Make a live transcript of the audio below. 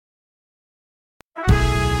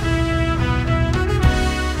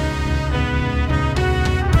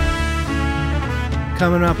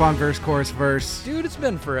Coming up on Verse, Chorus, Verse. Dude, it's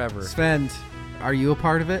been forever. Svend, are you a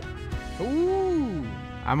part of it? Ooh.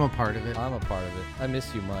 I'm a part of it. I'm a part of it. I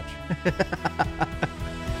miss you much.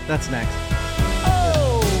 That's next.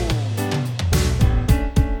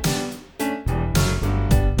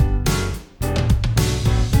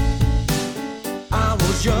 I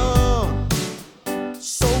was young,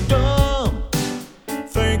 so dumb,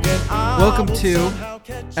 thinking Welcome to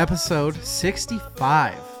episode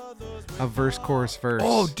 65 of Verse, Chorus, Verse.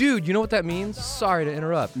 Oh, dude, you know what that means? Sorry to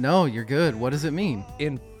interrupt. No, you're good. What does it mean?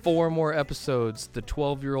 In 4 more episodes, the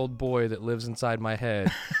 12-year-old boy that lives inside my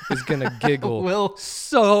head is going to giggle Will.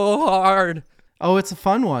 so hard. Oh, it's a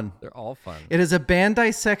fun one. They're all fun. It is a band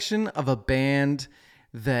dissection of a band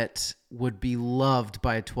that would be loved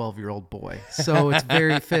by a 12-year-old boy. So it's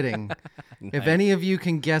very fitting. Nice. If any of you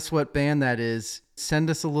can guess what band that is, send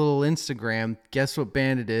us a little Instagram. Guess what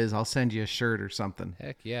band it is. I'll send you a shirt or something.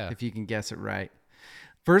 Heck yeah. If you can guess it right.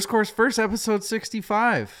 First Course First, episode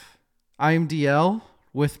 65. I am DL.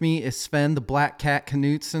 With me is Svend, the Black Cat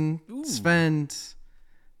Knutson. Ooh. Svend,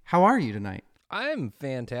 how are you tonight? I'm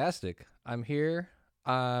fantastic. I'm here.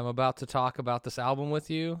 I'm about to talk about this album with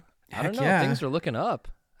you. I don't know. yeah. Things are looking up.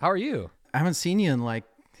 How are you? I haven't seen you in like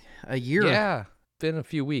a year. Yeah. Been a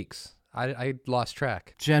few weeks. I lost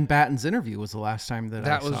track. Jen Batten's interview was the last time that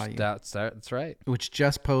I saw you. That's right. Which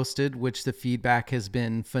just posted, which the feedback has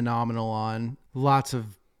been phenomenal on. Lots of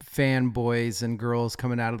fanboys and girls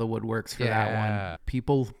coming out of the woodworks for that one.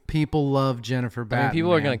 People love Jennifer Batten. I mean,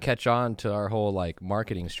 people are man. going to catch on to our whole like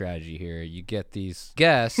marketing strategy here. You get these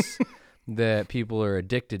guests that people are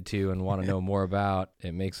addicted to and want to know more about.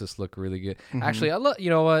 It makes us look really good. Mm-hmm. Actually, you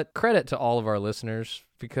know what? Credit to all of our listeners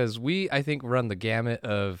because I think, run the gamut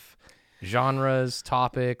of genres,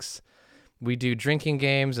 topics. We do drinking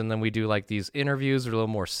games, and then we do like these interviews that are a little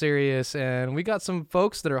more serious. And we got some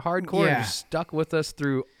folks that are hardcore and just stuck with us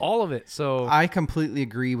through all of it. So I completely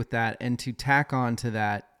agree with that. And to tack on to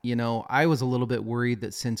that, you know, I was a little bit worried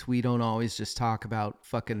that since we don't always just talk about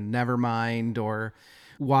fucking Nevermind or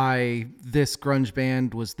why this grunge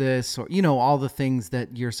band was this, or, you know, all the things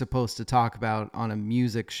that you're supposed to talk about on a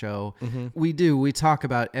music show. Mm-hmm. We talk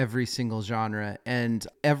about every single genre, and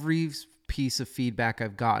every piece of feedback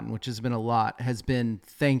I've gotten, which has been a lot, has been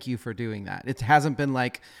thank you for doing that. It hasn't been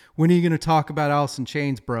like, when are you going to talk about Alice in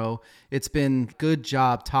Chains, bro? It's been good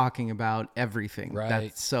job talking about everything.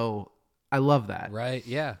 Right. So I love that. Right.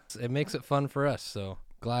 Yeah. It makes it fun for us. So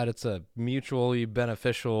glad it's a mutually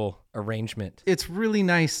beneficial arrangement. It's really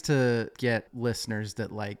nice to get listeners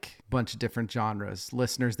that like a bunch of different genres,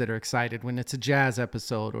 listeners that are excited when it's a jazz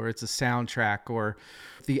episode or it's a soundtrack, or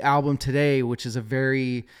the album today, which is a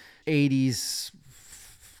very 80s,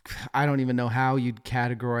 I don't even know how you'd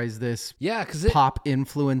categorize this. Yeah, because pop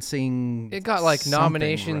influencing. It got like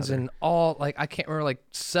nominations in in all, like, I can't remember, like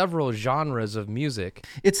several genres of music.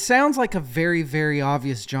 It sounds like a very, very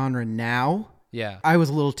obvious genre now. Yeah. I was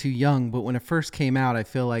a little too young, but when it first came out, I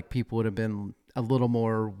feel like people would have been a little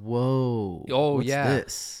more, whoa. Oh, what's yeah.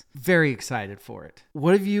 this? Very excited for it.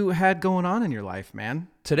 What have you had going on in your life, man?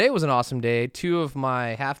 Today was an awesome day. 2 of my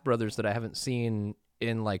half-brothers that I haven't seen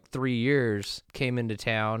in like 3 years came into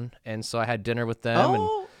town, and so I had dinner with them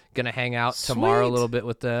and gonna hang out tomorrow a little bit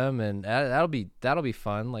with them, and that'll be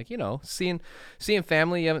fun. Like, you know, seeing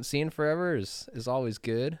family you haven't seen forever is always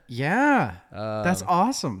good. Yeah, that's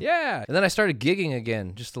awesome. Yeah, and then I started gigging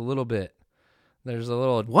again just a little bit. There's a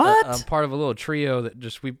little I'm part of a little trio that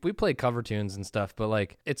just we play cover tunes and stuff, but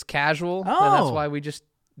like it's casual, and that's why we just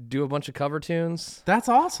do a bunch of cover tunes. That's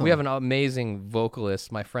awesome. We have an amazing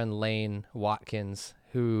vocalist, my friend Lane Watkins,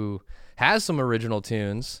 who has some original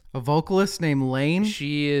tunes. A vocalist named Lane?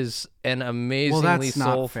 She is an amazingly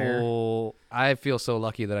soulful. I feel so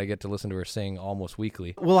lucky that I get to listen to her sing almost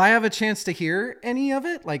weekly. Will I have a chance to hear any of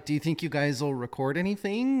it? Like, do you think you guys will record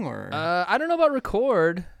anything, or? I don't know about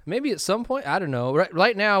record. Maybe at some point. I don't know.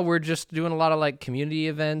 Right now, we're just doing a lot of like community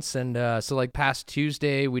events, and so like past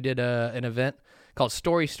Tuesday, we did an event called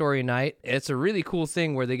Story Night. It's a really cool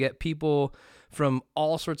thing where they get people from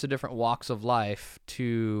all sorts of different walks of life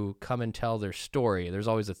to come and tell their story. There's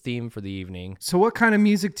always a theme for the evening. So what kind of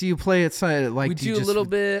music do you play at like? We do a little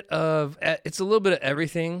bit of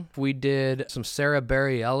everything. We did some Sarah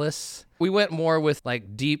Bareilles. We went more with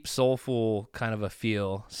like deep, soulful kind of a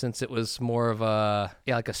feel, since it was more of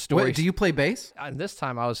like a story. Wait, do you play bass? This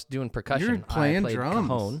time I was doing percussion. You're playing drums.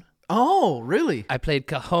 Cajon. Oh, really? I played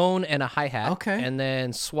cajon and a hi-hat. Okay. And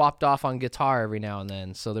then swapped off on guitar every now and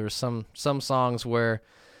then. So there were some songs where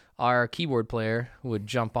our keyboard player would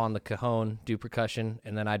jump on the cajon, do percussion,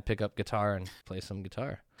 and then I'd pick up guitar and play some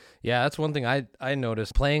guitar. Yeah, that's one thing I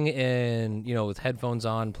noticed. Playing with headphones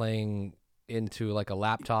on, playing into like a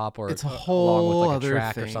laptop or It's a along whole with like other a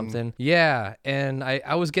track or thing. something. Yeah, and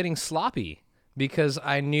I was getting sloppy because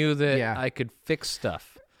I knew that Yeah. I could fix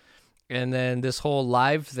stuff. And then this whole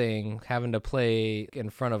live thing, having to play in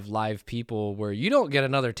front of live people where you don't get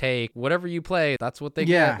another take. Whatever you play, that's what they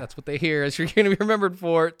Yeah. get. That's what they hear. As you're going to be remembered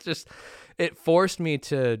for. It forced me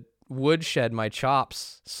to woodshed my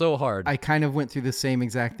chops so hard. I kind of went through the same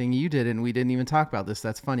exact thing you did, and we didn't even talk about this.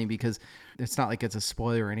 That's funny because it's not like it's a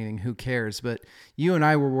spoiler or anything. Who cares? But you and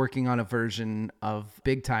I were working on a version of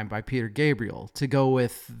Big Time by Peter Gabriel to go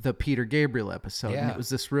with the Peter Gabriel episode. And Yeah. it was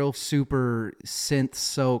this real super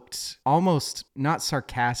synth-soaked, almost not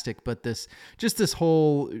sarcastic, but this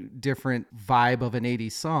whole different vibe of an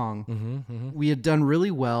 80s song. We had done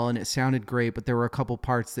really well, and it sounded great, but there were a couple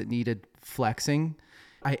parts that needed flexing.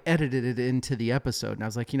 I edited it into the episode and I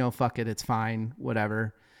was like, fuck it. It's fine.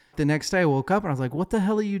 Whatever. The next day I woke up and I was like, what the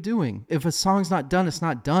hell are you doing? If a song's not done, it's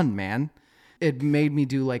not done, man. It made me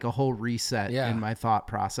do like a whole reset in my thought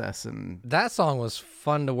process. And that song was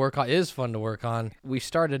fun to work on, is fun to work on. We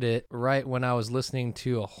started it right when I was listening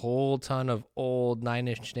to a whole ton of old Nine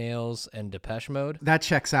Inch Nails and Depeche Mode. that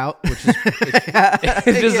checks out. Does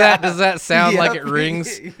that sound like it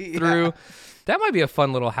rings through? That might be a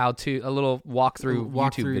fun little a little walkthrough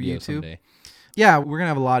YouTube video someday. Yeah, we're going to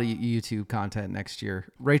have a lot of YouTube content next year.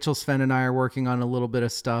 Rachel, Svend, and I are working on a little bit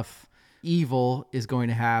of stuff. Evil is going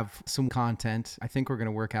to have some content. I think we're going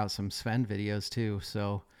to work out some Svend videos too.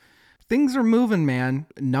 So things are moving, man.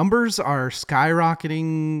 Numbers are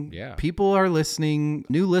skyrocketing. Yeah. People are listening.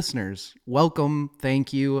 New listeners, welcome.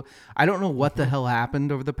 Thank you. I don't know what the hell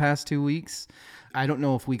happened over the past 2 weeks. I don't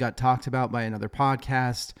know if we got talked about by another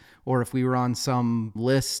podcast or if we were on some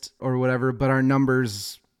list or whatever, but our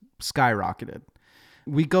numbers skyrocketed.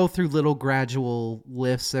 We go through little gradual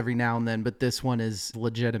lifts every now and then, but this one is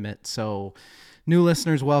legitimate. So new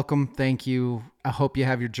listeners, welcome. Thank you. I hope you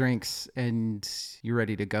have your drinks and you're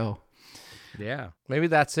ready to go. Yeah. Maybe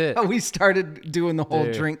that's it. Oh, we started doing the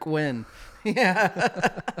whole drink win.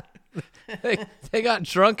 Yeah. They got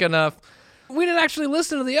drunk enough. We didn't actually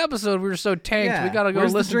listen to the episode. We were so tanked. Yeah. We got to go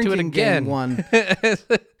Where's the listen to it drinking again. game one?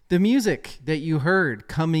 The music that you heard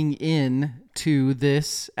coming in to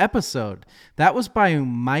this episode, that was by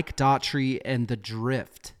Mike Daughtry and The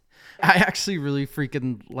Drift. I actually really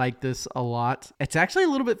freaking like this a lot. It's actually a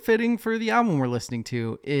little bit fitting for the album we're listening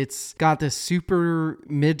to. It's got this super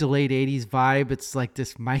mid to late 80s vibe. It's like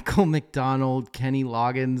this Michael McDonald, Kenny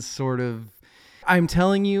Loggins sort of. I'm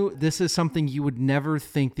telling you, this is something you would never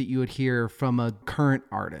think that you would hear from a current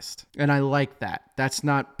artist. And I like that. That's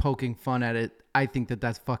not poking fun at it. I think that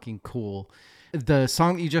that's fucking cool. The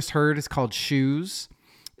song that you just heard is called Shoes.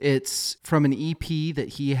 It's from an EP that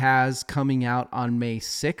he has coming out on May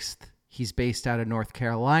 6th. He's based out of North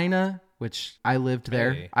Carolina, which I lived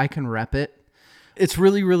there. Hey. I can rep it. It's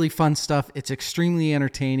really, really fun stuff. It's extremely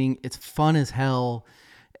entertaining. It's fun as hell.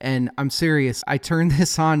 And I'm serious. I turned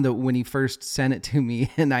this on when he first sent it to me,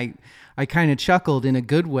 and I kind of chuckled in a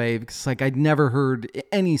good way because like I'd never heard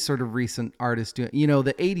any sort of recent artist do it. The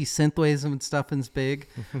 80s synthwaves and stuff is big,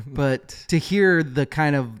 but to hear the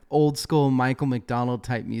kind of old school Michael McDonald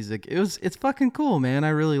type music, it's fucking cool, man. I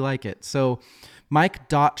really like it. So Mike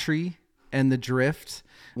Daughtry and The Drift.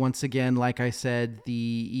 Once again, like I said,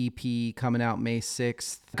 the EP coming out May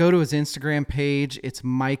 6th. Go to his Instagram page. It's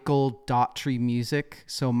Michael Daughtry Music.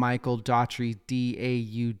 So Michael Daughtry,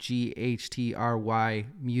 Daughtry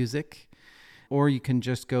Music. Or you can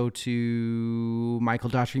just go to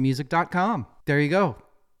michaeldaughtrymusic.com. There you go.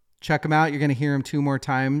 Check him out. You're going to hear him 2 more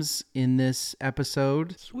times in this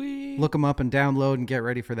episode. Sweet. Look him up and download and get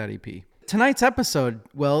ready for that EP. Tonight's episode,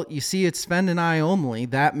 well, you see it's Svend and I only.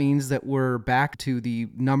 That means that we're back to the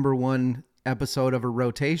number 1 episode of a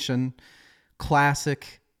rotation,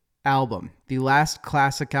 classic album. The last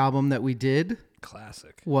classic album that we did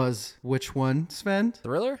Classic. was which one, Svend?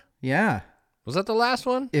 Thriller? Yeah. Was that the last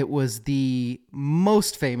one? It was the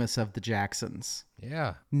most famous of the Jacksons.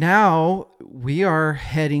 Yeah. Now we are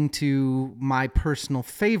heading to my personal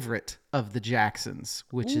favorite of the Jacksons,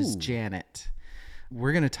 which is Janet.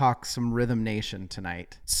 We're going to talk some Rhythm Nation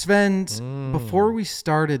tonight. Svend, before we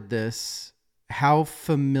started this, how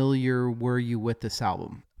familiar were you with this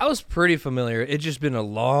album? I was pretty familiar. It's just been a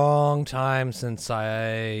long time since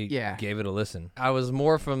I gave it a listen. I was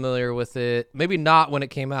more familiar with it, maybe not when it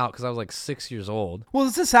came out because I was like 6 years old. Well,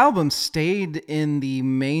 this album stayed in the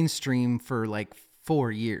mainstream for like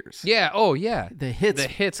 4 years. Yeah. Oh, yeah. The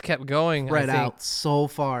hits kept going. spread I think. out so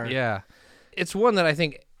far. Yeah. It's one that I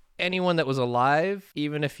think anyone that was alive,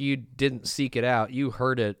 even if you didn't seek it out, you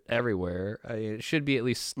heard it everywhere. It should be at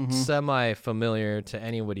least semi-familiar to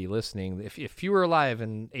anybody listening. If you were alive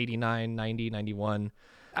in 89, 90, 91,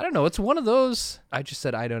 I don't know. It's one of those. I just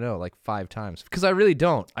said I don't know like 5 times because I really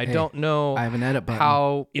don't. I don't know. I have an edit button.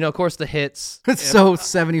 How, of course, the hits. It's so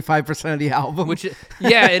 75% of the album. Which,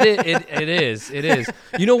 yeah, it is. It is.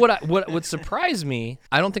 You know what would surprise me?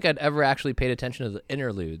 I don't think I'd ever actually paid attention to the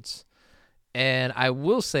interludes. And I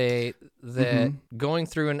will say that going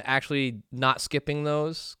through and actually not skipping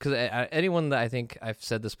those, because anyone that I think I've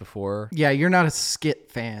said this before. Yeah, you're not a skit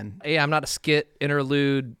fan. Yeah, I'm not a skit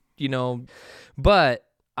interlude, but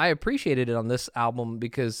I appreciated it on this album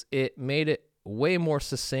because it made it way more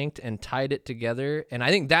succinct and tied it together. And I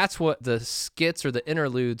think that's what the skits or the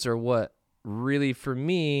interludes are what really, for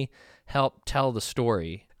me, helped tell the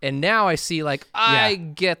story. And now I see, I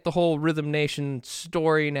get the whole Rhythm Nation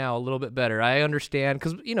story now a little bit better. I understand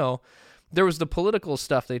because, there was the political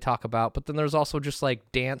stuff they talk about, but then there's also just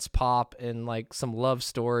dance pop and some love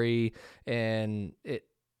story, and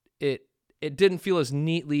it didn't feel as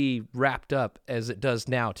neatly wrapped up as it does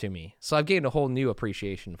now to me. So I've gained a whole new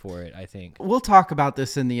appreciation for it, I think. We'll talk about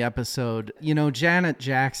this in the episode. Janet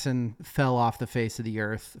Jackson fell off the face of the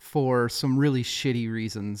earth for some really shitty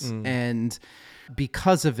reasons. And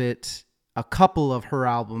because of it, a couple of her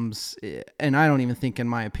albums, and I don't even think in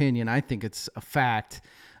my opinion, I think it's a fact,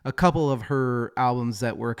 a couple of her albums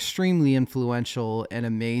that were extremely influential and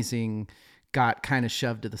amazing got kind of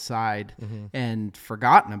shoved to the side and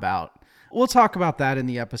forgotten about. We'll talk about that in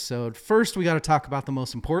the episode. First, we got to talk about the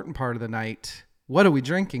most important part of the night. What are we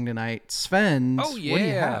drinking tonight? Svend, oh, yeah. What do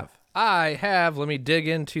you have? I have, let me dig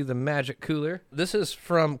into the magic cooler. This is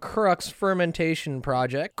from Crux Fermentation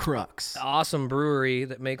Project. Crux. Awesome brewery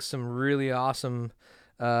that makes some really awesome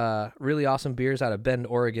beers out of Bend,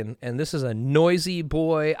 Oregon. And this is a Noisy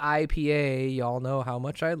Boy IPA. Y'all know how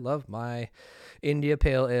much I love my India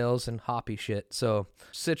Pale Ales and hoppy shit. So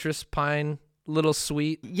citrus, pine, little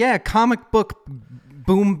sweet. Yeah, comic book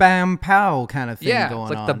boom bam pow kind of thing going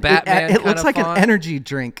on. It's like the Batman It looks like an energy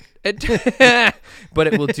drink. But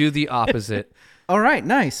it will do the opposite. All right,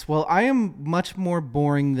 nice. Well, I am much more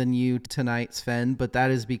boring than you tonight, Sven, but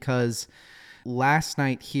that is because last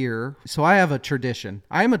night here, so I have a tradition.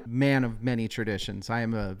 I am a man of many traditions.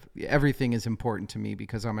 Everything is important to me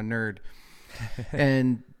because I'm a nerd.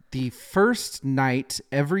 And the first night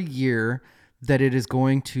every year that it is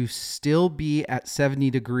going to still be at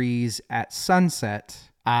 70 degrees at sunset,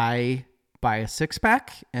 I buy a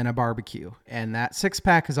 6-pack and a barbecue. And that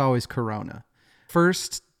 6-pack is always Corona.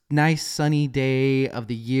 First nice sunny day of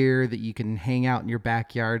the year that you can hang out in your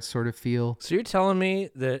backyard sort of feel. So you're telling me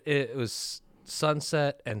that it was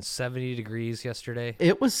sunset and 70 degrees yesterday?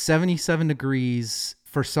 It was 77 degrees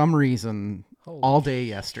for some reason. All day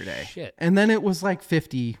yesterday. Shit. And then it was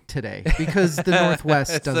 50 today because the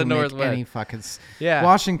Northwest doesn't make any fucking... Yeah.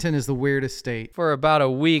 Washington is the weirdest state. For about a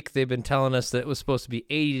week, they've been telling us that it was supposed to be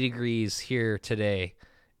 80 degrees here today.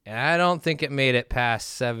 And I don't think it made it past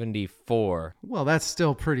 74. Well, that's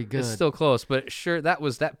still pretty good. It's still close, but sure,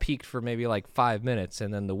 that peaked for maybe 5 minutes,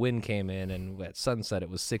 and then the wind came in, and at sunset,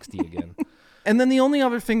 it was 60 again. And then the only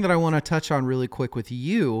other thing that I want to touch on really quick with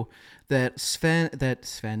you that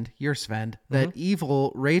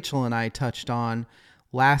Evil, Rachel, and I touched on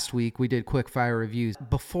last week. We did quick fire reviews.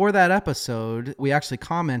 Before that episode, we actually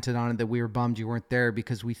commented on it that we were bummed you weren't there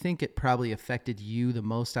because we think it probably affected you the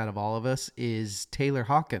most out of all of us is Taylor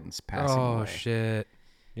Hawkins passing away. Oh, shit.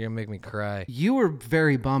 You're going to make me cry. You were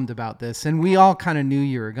very bummed about this, and we all kind of knew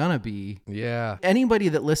you were going to be. Yeah. Anybody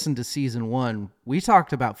that listened to season 1, we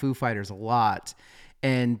talked about Foo Fighters a lot,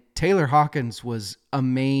 and Taylor Hawkins was a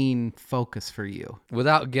main focus for you.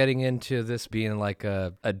 Without getting into this being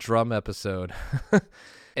a drum episode,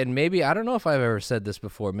 and maybe, I don't know if I've ever said this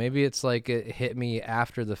before, maybe it's it hit me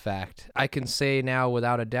after the fact. I can say now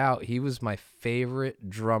without a doubt, he was my favorite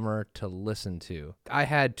drummer to listen to. I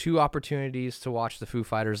had 2 opportunities to watch the Foo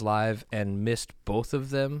Fighters live and missed both of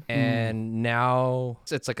them. And now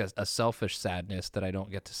it's a selfish sadness that I don't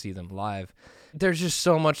get to see them live. There's just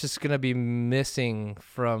so much that's going to be missing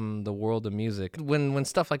from the world of music. When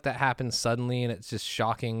stuff like that happens suddenly and it's just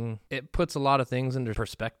shocking, it puts a lot of things into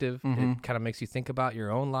perspective. It kind of makes you think about your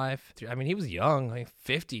own life. I mean, he was young,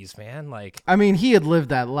 50s, man. I mean, he had lived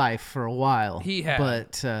that life for a while. He had.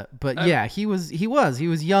 But yeah, he was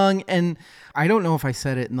young. And I don't know if I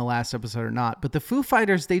said it in the last episode or not, but the Foo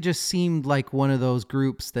Fighters, they just seemed like one of those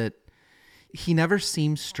groups that he never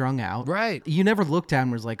seemed strung out. Right. You never looked at him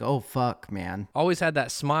and was like, oh, fuck, man. Always had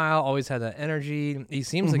that smile, always had that energy. He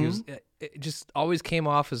seems like he was... it just always came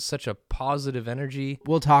off as such a positive energy.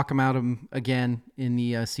 We'll talk about him again in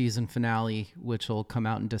the season finale, which will come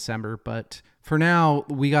out in December. But for now,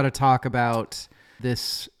 we got to talk about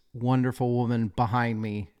this wonderful woman behind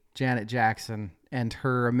me, Janet Jackson, and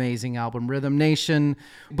her amazing album, Rhythm Nation.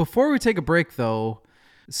 Before we take a break, though,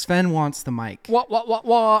 Sven wants the mic.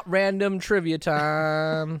 What? Random trivia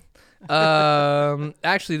time.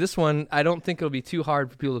 Actually, this one, I don't think it'll be too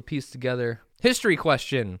hard for people to piece together. History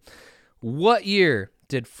question. What year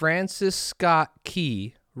did Francis Scott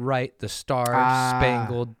Key write the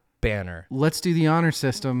Star-Spangled Banner? Let's do the honor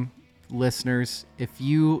system, listeners. If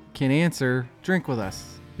you can answer, drink with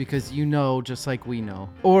us, because you know just like we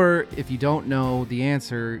know. Or if you don't know the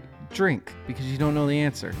answer, drink because you don't know the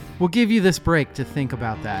answer. We'll give you this break to think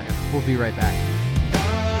about that. We'll be right back.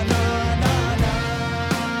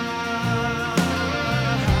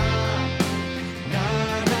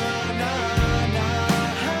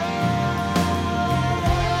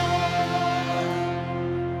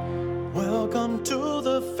 Welcome to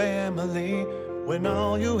the family, when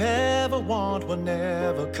all you ever want will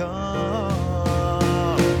never come.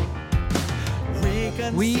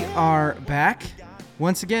 We are back.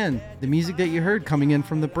 Once again, the music that you heard coming in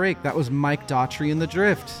from the break, that was Mike Daughtry and the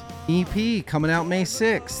Drift. EP coming out May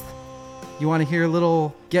 6th. You want to hear a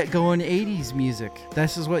little get-going 80s music.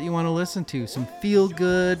 This is what you want to listen to. Some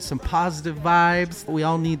feel-good, some positive vibes. We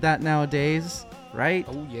all need that nowadays, right?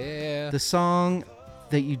 Oh, yeah. The song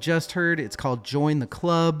that you just heard, it's called Join the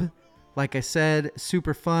Club. Like I said,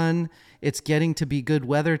 super fun. It's getting to be good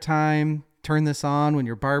weather time. Turn this on when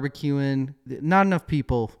you're barbecuing. Not enough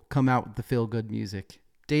people come out with the feel-good music.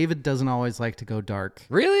 David doesn't always like to go dark.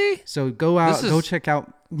 Really? So go out, go check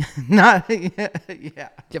out. Yeah. Yeah,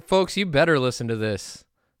 folks, you better listen to this.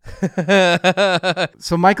 So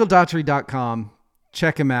michaeldaughtry.com.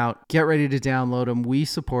 Check him out. Get ready to download him. We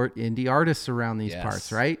support indie artists around these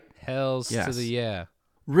parts, right? Hells to the yeah.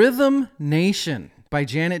 Rhythm Nation by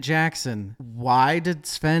Janet Jackson. Why did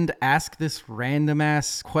Svend ask this random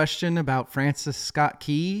ass question about Francis Scott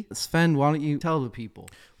Key? Svend, why don't you tell the people?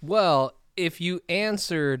 Well, if you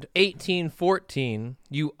answered 1814,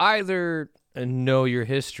 you either know your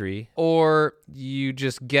history or you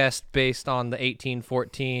just guessed based on the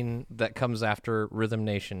 1814 that comes after Rhythm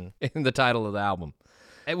Nation in the title of the album,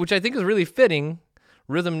 which I think is really fitting.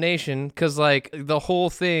 Rhythm Nation, because like the whole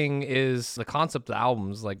thing is the concept of the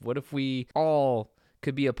albums. Like, what if we all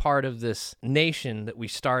could be a part of this nation that we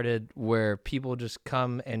started where people just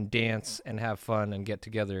come and dance and have fun and get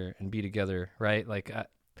together and be together, right? Like,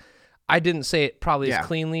 I didn't say it probably as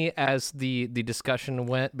cleanly as the discussion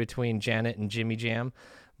went between Janet and Jimmy Jam,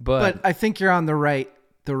 but I think you're on the right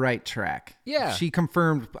track. Yeah. She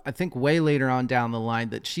confirmed, I think way later on down the line,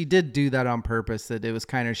 that she did do that on purpose, that it was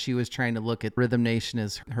kind of, she was trying to look at Rhythm Nation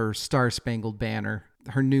as her Star-Spangled Banner,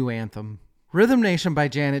 her new anthem. Rhythm Nation by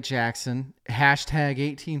Janet Jackson, hashtag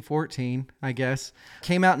 1814, I guess,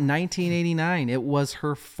 came out in 1989. It was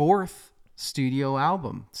her fourth studio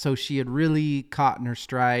album. So she had really caught in her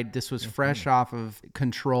stride. This was fresh off of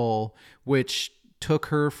Control, which took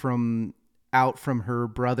her out from her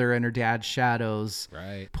brother and her dad's shadows,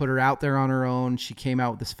 right, put her out there on her own. She came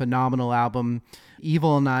out with this phenomenal album.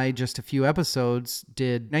 Evil and I, just a few episodes,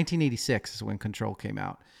 did 1986 is when Control came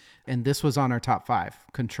out. And this was on our top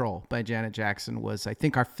 5. Control by Janet Jackson was, I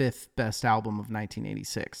think, our 5th best album of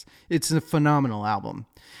 1986. It's a phenomenal album.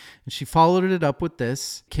 And she followed it up with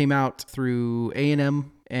this, came out through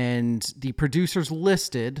A&M, and the producers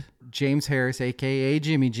listed James Harris, a.k.a.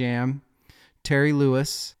 Jimmy Jam, Terry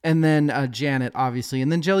Lewis, and then Janet, obviously.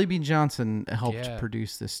 And then Jelly Bean Johnson helped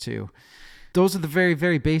produce this too. Those are the very,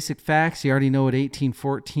 very basic facts. You already know what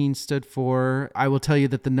 1814 stood for. I will tell you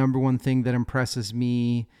that the number one thing that impresses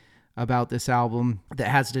me about this album that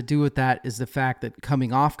has to do with that is the fact that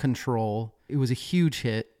coming off Control, it was a huge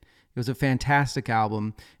hit. It was a fantastic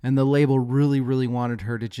album. And the label really, really wanted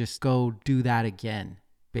her to just go do that again,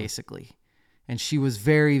 basically. And she was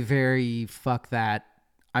very, very, fuck that.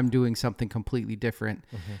 I'm doing something completely different.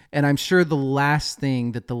 Mm-hmm. And I'm sure the last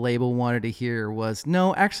thing that the label wanted to hear was,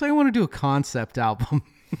 no, actually, I want to do a concept album.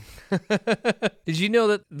 Did you know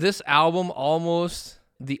that this album, almost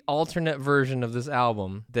the alternate version of this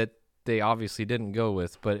album that they obviously didn't go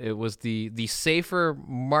with, but it was the safer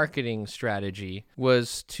marketing strategy,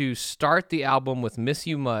 was to start the album with Miss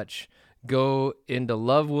You Much, go into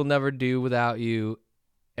Love Will Never Do Without You,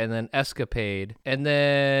 and then Escapade. And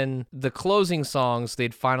then the closing songs,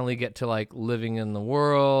 they'd finally get to like Living in the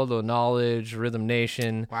World, or Knowledge, Rhythm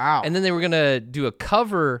Nation. Wow. And then they were going to do a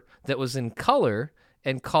cover that was in color,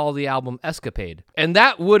 and call the album Escapade. And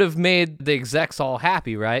that would have made the execs all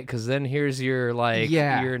happy, right? Because then here's your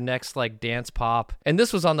your next dance pop. And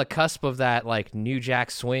this was on the cusp of that New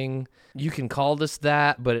Jack Swing. You can call this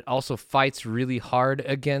that, but it also fights really hard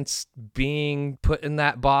against being put in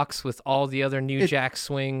that box with all the other New Jack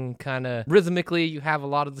Swing kind of rhythmically. You have a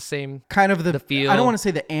lot of the same kind of the feel. I don't want to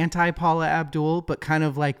say the anti-Paula Abdul, but kind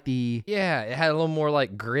of like the... Yeah, it had a little more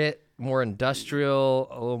grit, more industrial,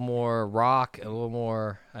 a little more rock, a little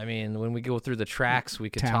more... I mean, when we go through the tracks, we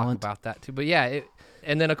could talk about that too. But yeah,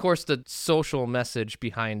 and then, of course, the social message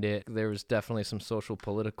behind it, there was definitely some social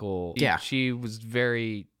political... Yeah. She was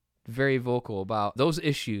very, very vocal about those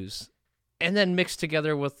issues. And then mixed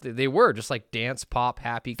together with... They were just dance, pop,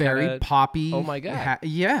 happy, very poppy. Oh, my God.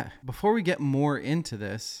 Yeah. Before we get more into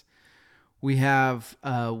this... We have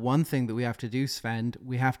one thing that we have to do, Svend.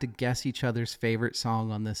 We have to guess each other's favorite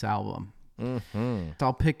song on this album. Mm-hmm. So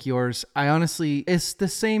I'll pick yours. I honestly, it's the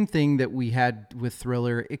same thing that we had with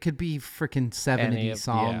Thriller. It could be freaking 70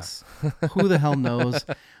 songs. Yeah. Who the hell knows?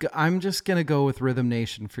 I'm just going to go with Rhythm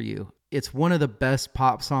Nation for you. It's one of the best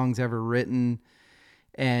pop songs ever written.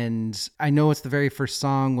 And I know it's the very first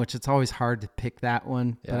song, which it's always hard to pick that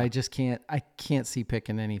one, but I can't see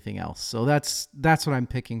picking anything else. So that's what I'm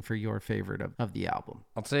picking for your favorite of the album.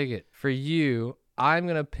 I'll take it. For you, I'm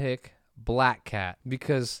going to pick Black Cat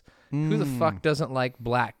because who the fuck doesn't like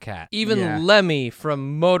Black Cat? Even Lemmy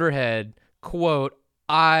from Motorhead, quote,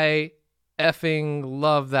 I effing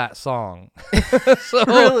love that song. So,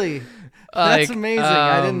 really? That's amazing.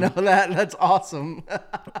 I didn't know that. That's awesome.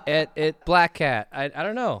 It Black Cat. I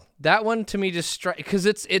don't know. That one to me just because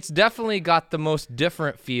it's definitely got the most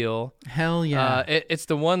different feel. Hell yeah. It's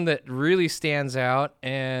the one that really stands out,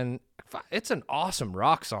 and it's an awesome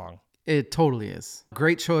rock song. It totally is.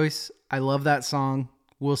 Great choice. I love that song.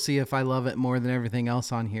 We'll see if I love it more than everything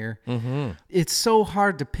else on here. Mm-hmm. It's so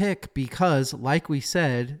hard to pick because, like we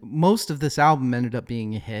said, most of this album ended up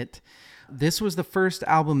being a hit. This was the first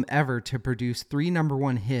album ever to produce 3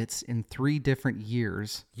 #1 hits in 3 different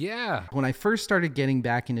years. Yeah. When I first started getting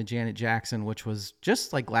back into Janet Jackson, which was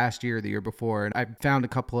just last year or the year before, and I found a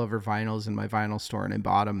couple of her vinyls in my vinyl store and I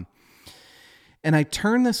bought them. And I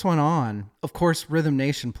turned this one on. Of course, Rhythm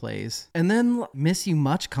Nation plays. And then Miss You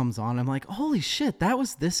Much comes on. I'm like, holy shit, that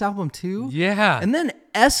was this album too? Yeah. And then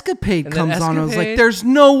Escapade comes on. I was like, there's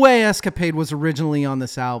no way Escapade was originally on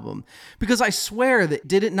this album. Because I swear that,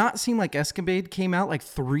 did it not seem like Escapade came out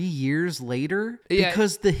 3 years later? Yeah.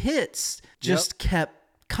 Because the hits just kept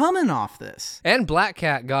coming off this. And Black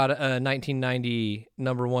Cat got a 1990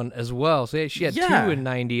 #1 as well. So she had 2 in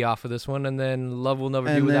 90 off of this one, and then Love Will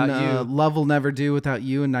Never Do Without You. Love Will Never Do Without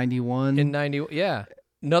You in 91. In 90, yeah.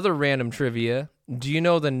 Another random trivia. Do you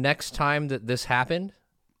know the next time that this happened?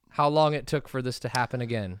 How long it took for this to happen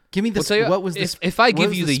again? Give me this. What was this? If I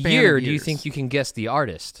give you the year, do you think you can guess the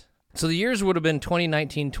artist? So the years would have been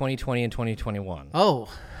 2019, 2020, and 2021. Oh,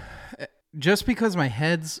 just because my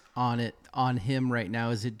head's on him right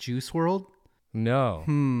now, is it Juice WRLD? No.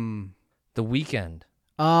 The Weeknd.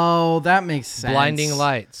 Oh, that makes sense. Blinding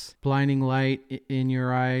Lights. Blinding Light in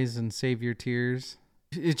Your Eyes and Save Your Tears.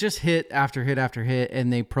 It just hit after hit after hit,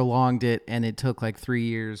 and they prolonged it, and it took 3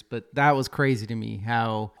 years. But that was crazy to me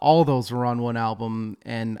how all those were on one album,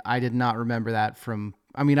 and I did not remember that from...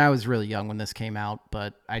 I mean, I was really young when this came out,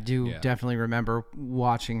 but I do definitely remember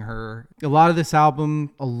watching her. A lot of this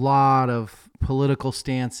album, a lot of political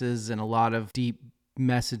stances and a lot of deep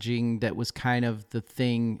messaging that was kind of the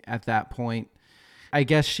thing at that point. I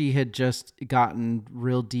guess she had just gotten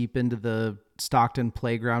real deep into the Stockton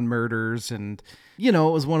playground murders. And, it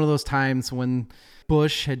was one of those times when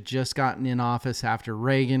Bush had just gotten in office after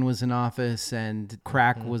Reagan was in office, and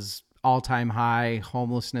crack was all-time high.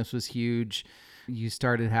 Homelessness was huge. You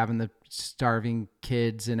started having the starving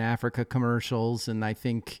kids in Africa commercials. And I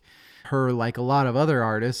think her, like a lot of other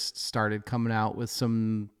artists, started coming out with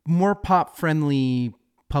some more pop-friendly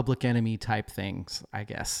Public Enemy type things, I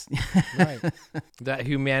guess. Right. That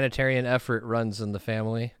humanitarian effort runs in the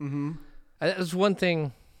family. Mm-hmm. There's one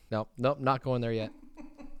thing. Nope, not going there yet.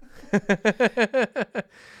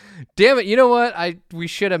 Damn it. You know what? We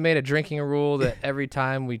should have made a drinking rule that every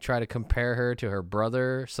time we try to compare her to her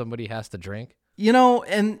brother, somebody has to drink.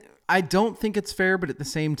 And I don't think it's fair, but at the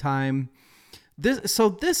same time,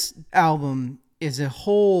 this album is a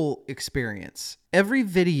whole experience. Every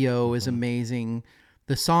video is amazing.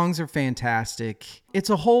 The songs are fantastic. It's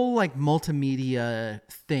a whole multimedia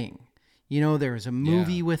thing. There was a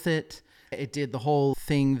movie with it. It did the whole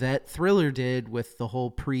thing that Thriller did with the whole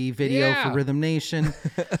pre-video for Rhythm Nation.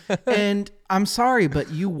 And I'm sorry, but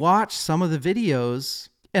you watch some of the videos,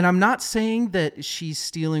 And I'm not saying that she's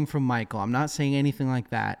stealing from Michael. I'm not saying anything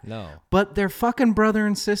like that. No. But they're fucking brother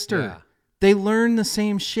and sister. Yeah. They learn the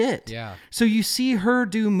same shit. Yeah. So you see her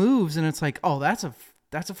do moves and it's like, oh, that's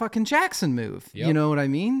a fucking Jackson move. Yep. You know what I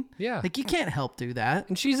mean? Yeah. Like you can't help do that.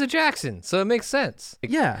 And she's a Jackson, so it makes sense.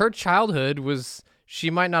 Like, Yeah. her childhood was, she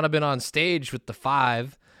might not have been on stage with the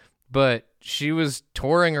Five, but she was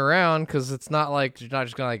touring around because it's not like you're not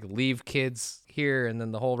just gonna like leave kids here and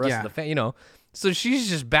then the whole rest of the family, you know. So she's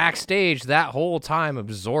just backstage that whole time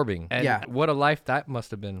absorbing. And what a life that must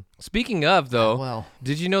have been. Speaking of, though,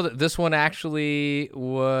 did you know that this one actually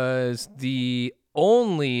was the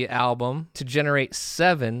only album to generate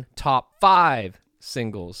 7 top 5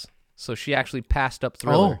 singles? So she actually passed up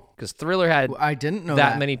Thriller. Because Thriller had I didn't know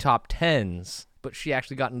that many top 10s, but she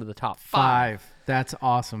actually got into the top 5. That's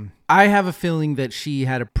awesome. I have a feeling that she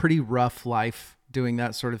had a pretty rough life doing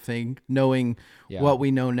that sort of thing, knowing what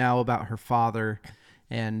we know now about her father,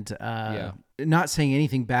 and not saying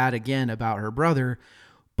anything bad again about her brother,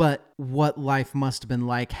 but what life must have been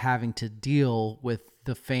like having to deal with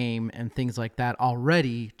the fame and things like that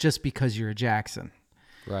already just because you're a Jackson.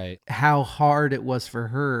 Right. How hard it was for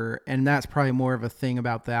her, and that's probably more of a thing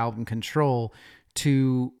about the album Control,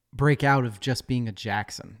 to break out of just being a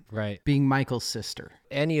Jackson. Right. Being Michael's sister.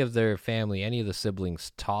 Any of their family, any of the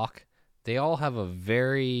siblings talk, they all have a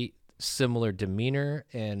very similar demeanor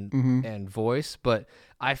and voice, but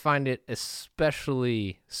I find it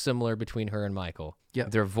especially similar between her and Michael.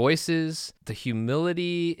 Yep. Their voices, the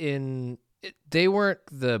humility they weren't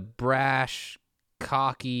the brash,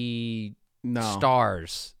 cocky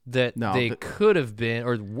stars that they could have been,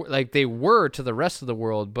 or like they were to the rest of the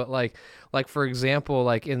world. But like for example,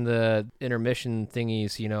 like in the intermission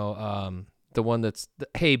thingies, you know, the one that's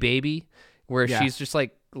Hey Baby, where she's just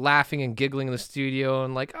like laughing and giggling in the studio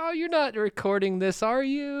and like, oh, you're not recording this, are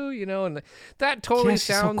you? You know, and that totally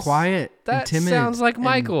sounds so quiet. That and timid sounds like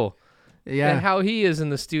Michael. And how he is in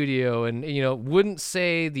the studio, and you know, wouldn't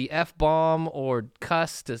say the F-bomb or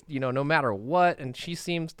cuss to, you know, no matter what. And she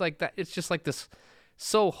seems like that. It's just like this,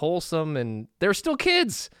 so wholesome, and they're still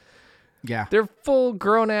kids. Yeah, they're full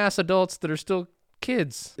grown-ass adults that are still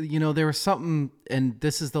kids. You know, there was something, and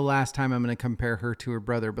this is the last time I'm going to compare her to her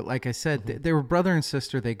brother, but like I said, they were brother and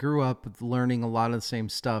sister. They grew up learning a lot of the same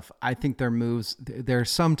stuff. I think their moves, there are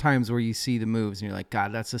some times where you see the moves and you're like,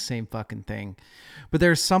 God, that's the same fucking thing. But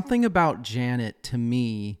there's something about Janet to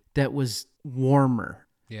me that was warmer.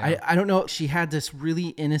 Yeah. I don't know. She had this really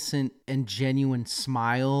innocent and genuine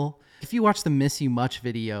smile. If you watch the Miss You Much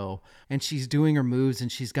video and she's doing her moves and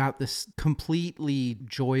she's got this completely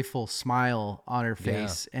joyful smile on her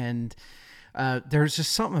face. Yeah. And there's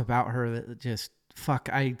just something about her that just,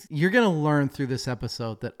 you're going to learn through this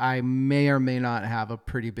episode that I may or may not have a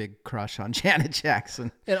pretty big crush on Janet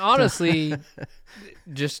Jackson. And honestly,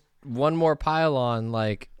 just one more pile on,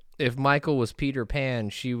 like, if Michael was Peter Pan,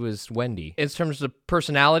 she was Wendy. In terms of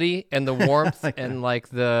personality and the warmth and like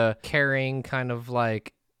the caring kind of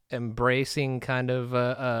like embracing kind of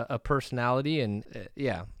a personality. And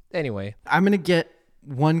anyway, I'm going to get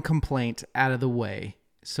one complaint out of the way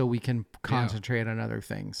so we can concentrate on other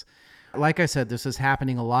things. Like I said, this is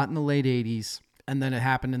happening a lot in the late 80s, and then it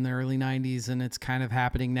happened in the early 90s, and it's kind of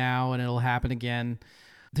happening now, and it'll happen again.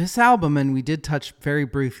 This album, and we did touch very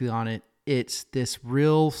briefly on it, it's this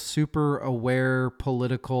real super aware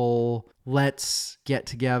political, let's get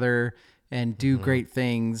together and do great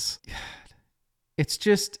things. It's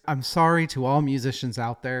just, I'm sorry to all musicians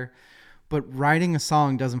out there, but writing a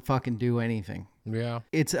song doesn't fucking do anything. Yeah.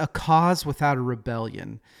 It's a cause without a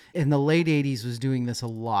rebellion. In the late 80s was doing this a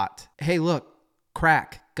lot. Hey, look,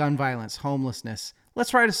 crack, gun violence, homelessness.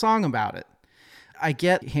 Let's write a song about it. I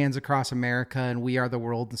get Hands Across America and We Are the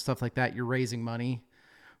World and stuff like that. You're raising money.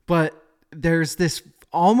 But there's this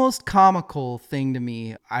almost comical thing to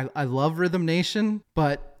me. I love Rhythm Nation,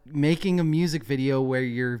 but making a music video where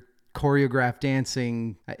you're choreographed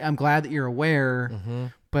dancing, I'm glad that you're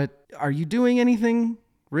aware, but are you doing anything?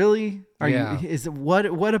 Really?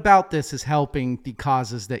 What about this is helping the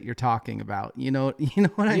causes that you're talking about? You know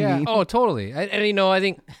what I mean? Oh, totally. And you know, I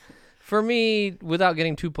think for me, without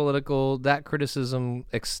getting too political, that criticism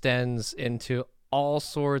extends into all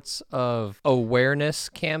sorts of awareness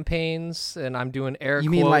campaigns, and I'm doing air quotes. You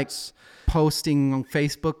mean like posting on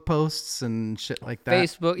Facebook posts and shit like that?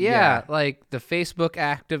 Facebook, yeah. Like the Facebook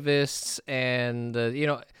activists and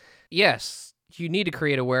yes, you need to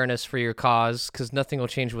create awareness for your cause because nothing will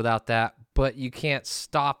change without that. But you can't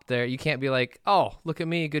stop there. You can't be like, oh, look at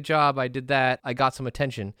me. Good job. I did that. I got some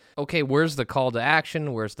attention. Okay, where's the call to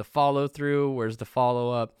action? Where's the follow through? Where's the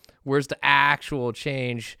follow up? Where's the actual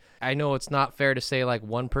change? I know it's not fair to say like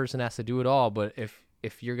one person has to do it all, but if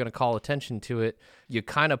if you're going to call attention to it, you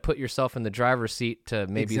kind of put yourself in the driver's seat to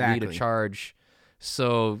maybe lead a charge.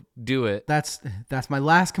 So do it. That's my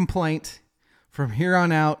last complaint. From here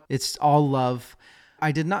on out, it's all love.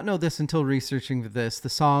 I did not know this until researching this. The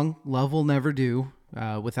song Love Will Never Do,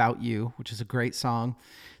 Without You, which is a great song.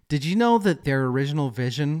 Did you know that their original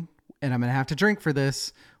vision, and I'm going to have to drink for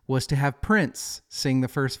this, was to have Prince sing the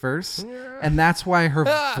first verse? And that's why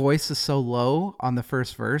her voice is so low on the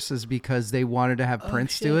first verse, is because they wanted to have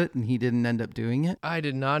Prince do it, and he didn't end up doing it. I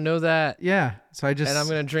did not know that. Yeah. So and I'm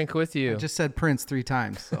going to drink with you. I just said Prince 3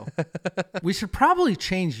 times. So we should probably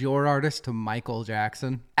change your artist to Michael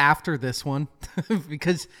Jackson after this one,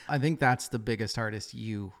 because I think that's the biggest artist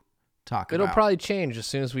you talk about. It'll probably change as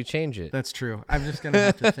soon as we change it. That's true. I'm just going to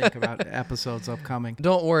have to think about episodes upcoming.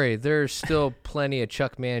 Don't worry. There's still plenty of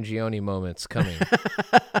Chuck Mangione moments coming.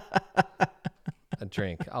 A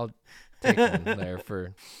drink. I'll take one there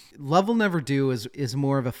for... Love Will Never Do is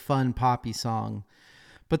more of a fun poppy song.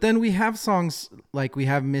 But then we have songs like we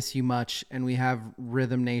have Miss You Much, and we have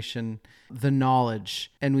Rhythm Nation, The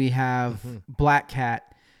Knowledge, and we have Black Cat.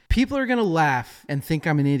 People are going to laugh and think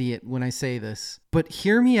I'm an idiot when I say this, but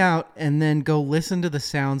hear me out and then go listen to the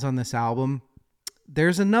sounds on this album.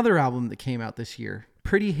 There's another album that came out this year,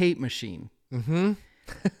 Pretty Hate Machine.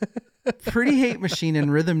 Pretty Hate Machine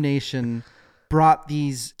and Rhythm Nation brought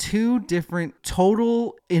these 2 different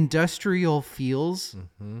total industrial feels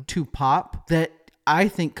to pop that I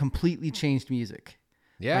think completely changed music.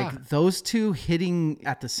 Yeah. Like those 2 hitting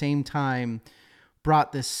at the same time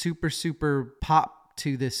brought this super, super pop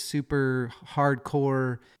to this super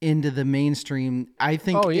hardcore into the mainstream. I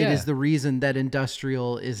think it is the reason that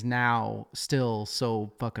industrial is now still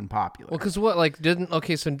so fucking popular. Well, because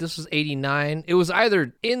so this was 89. It was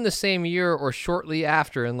either in the same year or shortly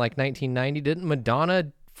after in like 1990. Didn't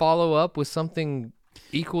Madonna follow up with something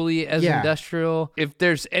equally as industrial? If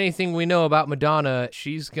there's anything we know about Madonna,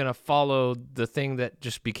 she's gonna follow the thing that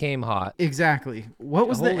just became hot. Exactly. What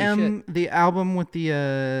was the album with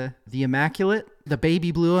the Immaculate, the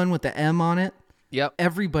baby blue one with the M on it? Yep.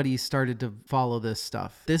 Everybody started to follow this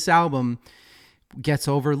stuff. This album gets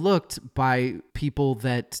overlooked by people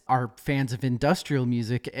that are fans of industrial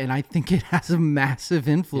music, and I think it has a massive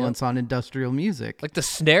influence on industrial music. Like the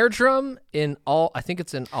snare drum I think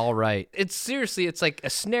it's in All Right. It's like a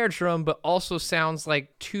snare drum, but also sounds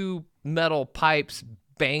like 2 metal pipes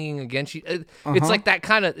banging against you. It's like that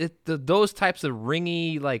kind of, those types of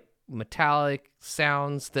ringy, like metallic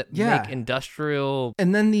sounds that make industrial.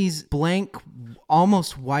 And then these blank,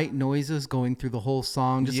 almost white noises going through the whole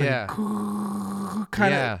song. Just like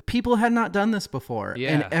kind of, people had not done this before.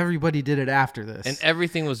 And everybody did it after this. And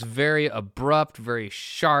everything was very abrupt, very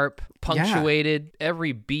sharp, punctuated.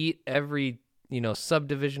 Every beat, every,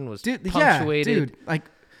 subdivision was punctuated. Yeah, dude. Like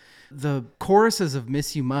the choruses of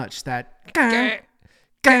Miss You Much, that...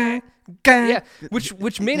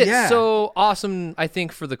 which made it so awesome, I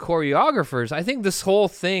think, for the choreographers. I think this whole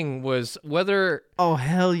thing was oh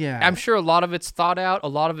hell yeah, I'm sure a lot of it's thought out, a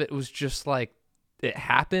lot of it was just like it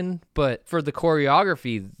happened, but for the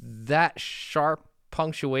choreography, that sharp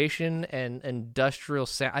punctuation and industrial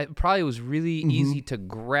sound, it probably was really easy to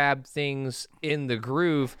grab things in the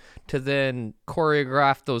groove to then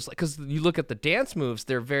choreograph those, because you look at the dance moves,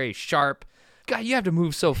 they're very sharp. God, you have to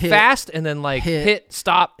move so fast and then like hit,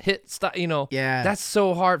 stop. Yeah. That's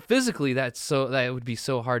so hard physically. That would be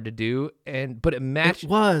so hard to do. But it matched. It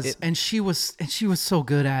was. And she was so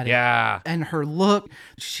good at it. Yeah. And her look,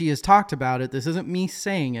 she has talked about it. This isn't me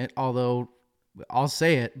saying it, although I'll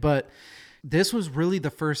say it, but this was really the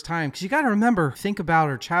first time, because you got to remember, think about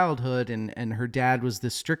her childhood, and her dad was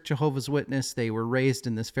this strict Jehovah's Witness. They were raised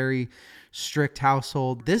in this very strict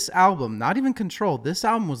household. This album, not even Controlled, this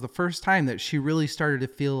album was the first time that she really started to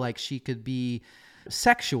feel like she could be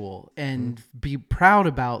sexual and be proud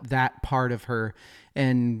about that part of her.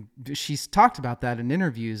 And she's talked about that in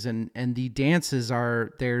interviews, and the dances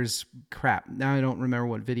there's crap. Now I don't remember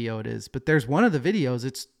what video it is, but there's one of the videos,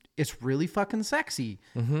 it's really fucking sexy.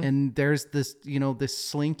 And there's this, this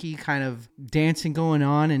slinky kind of dancing going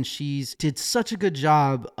on, and she's did such a good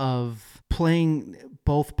job of playing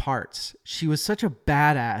both parts. She was such a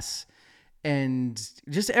badass, and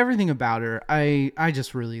just everything about her. I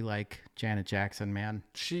just really like Janet Jackson, man.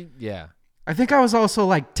 I think I was also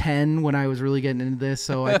like 10 when I was really getting into this,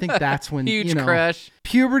 so I think that's when Huge crush.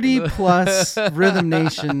 Puberty plus Rhythm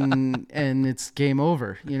Nation, and it's game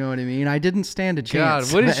over. You know what I mean? I didn't stand a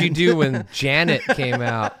chance. God, what did you do when Janet came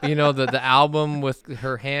out? You know, the album with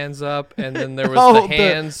her hands up, and then there was the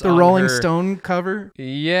hands the on Rolling her. Stone cover.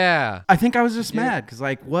 Yeah. I think I was just mad because,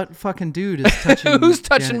 like, what fucking dude is touching? Who's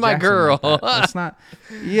touching Janet my Jackson girl? Like that? That's not.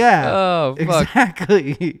 Yeah. Oh, fuck.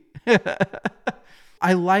 Exactly.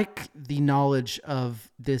 I like the knowledge of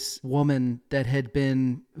this woman that had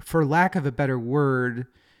been, for lack of a better word,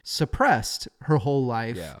 suppressed her whole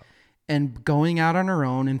life. Yeah. And going out on her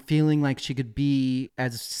own and feeling like she could be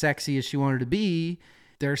as sexy as she wanted to be.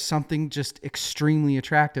 There's something just extremely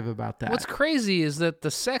attractive about that. What's crazy is that the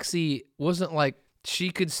sexy wasn't like she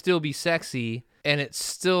could still be sexy, and it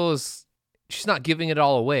still is. She's not giving it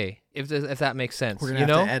all away, if that makes sense. We're gonna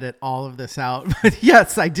have to edit all of this out, but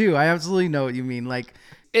yes, I do. I absolutely know what you mean. Like,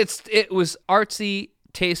 it was artsy,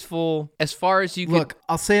 tasteful, as far as you look.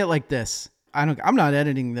 I'll say it like this: I'm not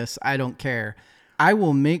editing this. I don't care. I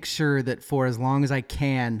will make sure that for as long as I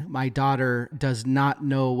can, my daughter does not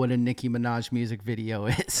know what a Nicki Minaj music video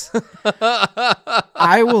is.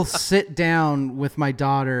 I will sit down with my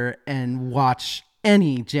daughter and watch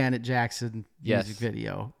any Janet Jackson music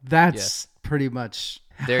video. That's pretty much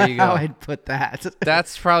there you go. How I'd put that.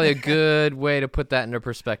 That's probably a good way to put that into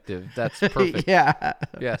perspective. That's perfect. Yeah.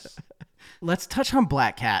 Yes. Let's touch on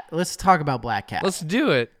Black Cat. Let's talk about Black Cat. Let's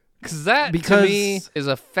do it. To me is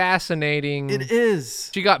a fascinating. It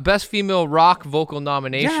is. She got Best Female Rock Vocal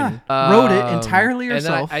nomination. Yeah. Wrote it entirely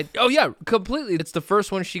herself. Completely. It's the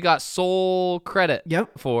first one she got sole credit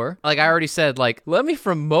for. Like I already said, like Lemmy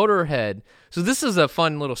from Motorhead. So this is a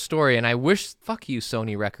fun little story, and I wish, fuck you,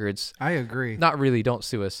 Sony Records. I agree. Not really, don't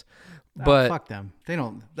sue us. But fuck them.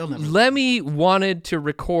 They'll never. Lemmy wanted to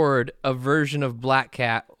record a version of Black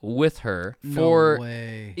Cat with her No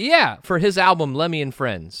way. Yeah, for his album Lemmy and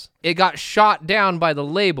Friends. It got shot down by the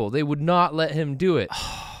label. They would not let him do it.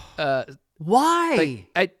 Why?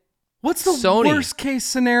 What's the Sony. worst case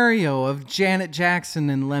scenario of Janet Jackson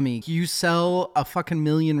and Lemmy? You sell a fucking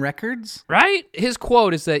million records? Right? His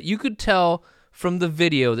quote is that you could tell from the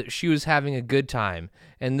video that she was having a good time,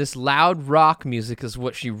 and this loud rock music is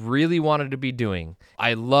what she really wanted to be doing.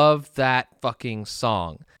 I love that fucking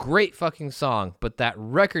song. Great fucking song, but that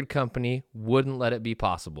record company wouldn't let it be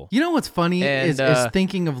possible. You know what's funny is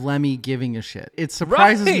thinking of Lemmy giving a shit. It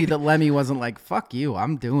surprises me that Lemmy wasn't like, fuck you,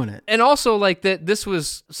 I'm doing it. And also like that this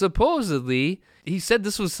was supposedly, he said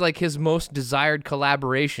this was like his most desired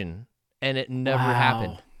collaboration, and it never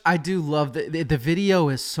happened. I do love the video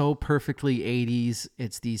is so perfectly 80s.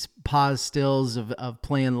 It's these pause stills of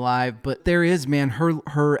playing live, but there is, man,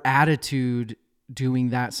 her attitude doing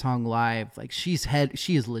that song live. Like she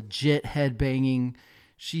is legit headbanging.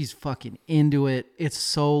 She's fucking into it. It's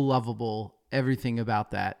so lovable, everything about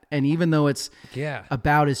that. And even though it's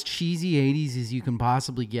about as cheesy 80s as you can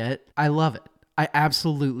possibly get, I love it. I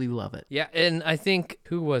absolutely love it. Yeah, and I think,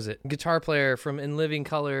 who was it? Guitar player from In Living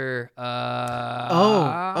Color.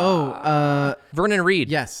 Vernon Reid.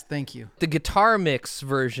 Yes, thank you. The guitar mix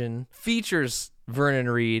version features Vernon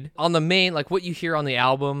Reid. On the main, like what you hear on the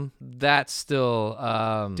album, that's still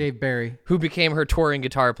Dave Barry, who became her touring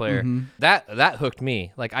guitar player. Mm-hmm. That hooked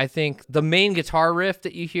me. Like I think the main guitar riff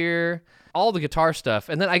that you hear, all the guitar stuff,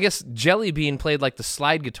 and then I guess Jelly Bean played like the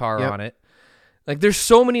slide guitar on it. Like, there's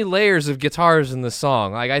so many layers of guitars in the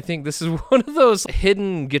song. Like, I think this is one of those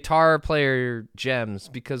hidden guitar player gems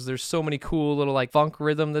because there's so many cool little, like, funk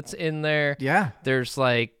rhythm that's in there. Yeah. There's,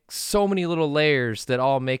 like, so many little layers that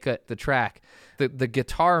all make the track. The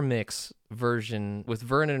guitar mix version with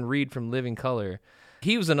Vernon Reid from Living Color,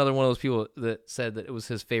 he was another one of those people that said that it was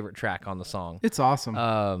his favorite track on the song. It's awesome.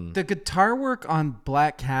 The guitar work on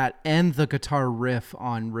Black Cat and the guitar riff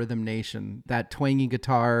on Rhythm Nation, that twangy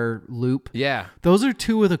guitar loop. Yeah. Those are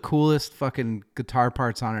two of the coolest fucking guitar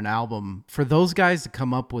parts on an album. For those guys to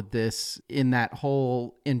come up with this in that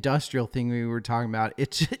whole industrial thing we were talking about,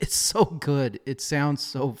 it's so good. It sounds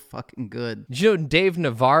so fucking good. Did you know Dave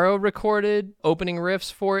Navarro recorded opening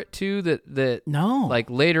riffs for it too? That no. Like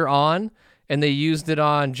later on. And they used it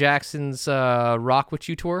on Jackson's Rock With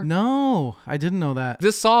You tour. No, I didn't know that.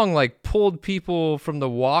 This song like pulled people from the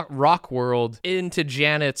rock world into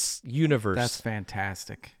Janet's universe. That's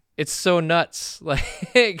fantastic. It's so nuts.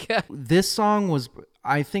 Like this song was,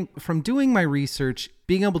 I think, from doing my research,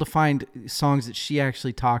 being able to find songs that she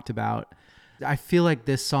actually talked about, I feel like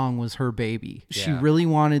this song was her baby. She Yeah. really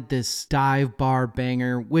wanted this dive bar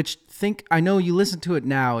banger, which I know you listen to it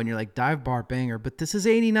now and you're like, dive bar banger, but this is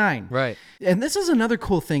 89. Right. And this is another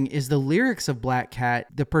cool thing is the lyrics of Black Cat,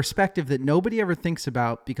 the perspective that nobody ever thinks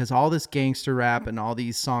about because all this gangster rap and all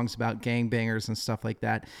these songs about gangbangers and stuff like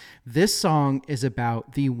that. This song is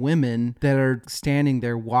about the women that are standing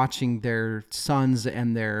there watching their sons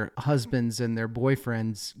and their husbands and their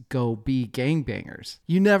boyfriends go be gangbangers.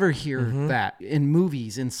 You never hear that in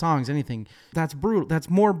movies, in songs, anything. That's brutal. That's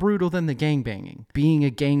more brutal than the gangbanging. Being a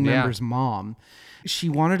gang member's mom. She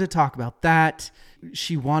wanted to talk about that.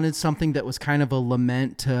 She wanted something that was kind of a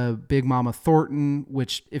lament to Big Mama Thornton,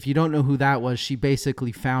 which if you don't know who that was, she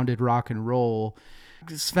basically founded rock and roll.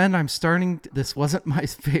 Svend, this wasn't my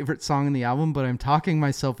favorite song in the album, but I'm talking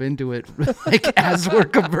myself into it like as we're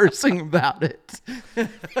conversing about it.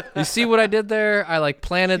 You see what I did there? I like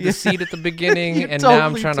planted the seed at the beginning, You and now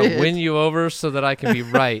I'm totally trying did. to win you over so that I can be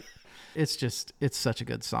right. It's such a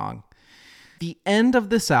good song. The end of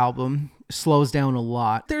this album slows down a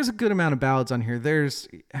lot. There's a good amount of ballads on here. There's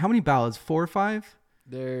how many ballads? 4 or 5?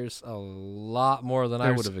 There's a lot more than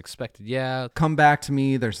I would have expected. Yeah. Come Back to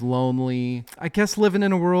Me. There's Lonely. I guess Living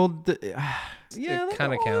in a World. Yeah, It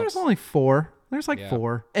kinda counts. There's only 4. There's like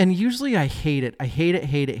 4. And usually I hate it. I hate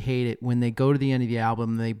it when they go to the end of the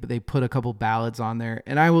album. They put a couple ballads on there.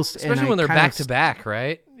 And I will, Especially when they're back to back,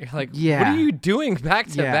 right? You're like, Yeah. what are you doing back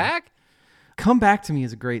to back? Come Back to Me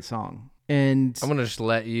is a great song. And I'm going to just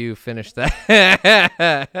let you finish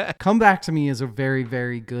that. Come Back to Me is a very,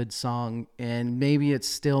 very good song. And maybe it's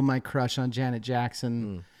still my crush on Janet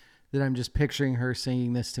Jackson that I'm just picturing her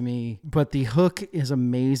singing this to me. But the hook is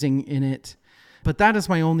amazing in it. But that is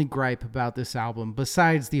my only gripe about this album,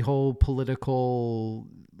 besides the whole political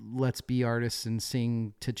let's be artists and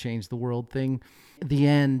sing to change the world thing. The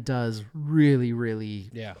end does really, really...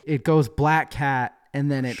 Yeah. It goes Black Cat. And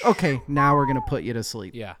then now we're going to put you to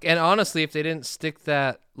sleep. Yeah. And honestly, if they didn't stick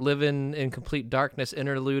that Living in Complete Darkness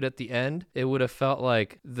interlude at the end, it would have felt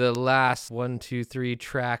like the last 1, 2, 3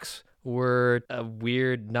 tracks were a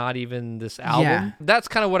weird, not even this album. Yeah. That's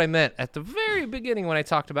kind of what I meant at the very beginning when I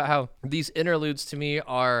talked about how these interludes to me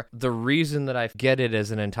are the reason that I get it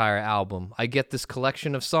as an entire album. I get this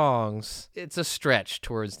collection of songs. It's a stretch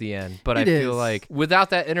towards the end, but I feel like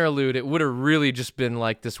without that interlude, it would have really just been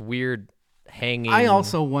like this weird... hanging. I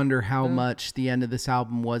also wonder how much the end of this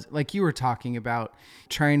album was, like you were talking about,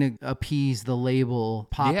 trying to appease the label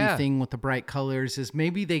poppy thing with the bright colors, is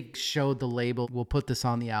maybe they showed the label, we'll put this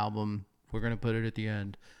on the album, we're going to put it at the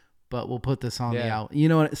end, but we'll put this on the album. You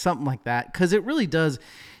know, something like that. Because it really does,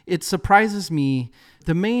 it surprises me.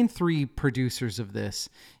 The main 3 producers of this,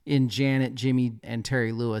 in Janet, Jimmy, and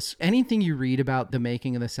Terry Lewis, anything you read about the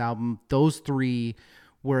making of this album, those 3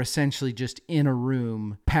 were essentially just in a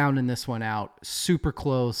room pounding this one out, super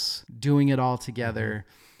close, doing it all together.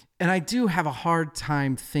 And I do have a hard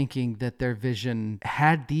time thinking that their vision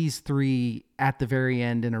had these 3 at the very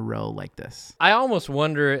end in a row like this. I almost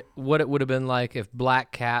wonder what it would have been like if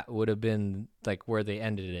Black Cat would have been like where they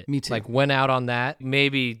ended it. Me too. Like went out on that.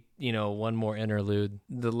 Maybe, one more interlude.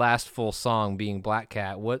 The last full song being Black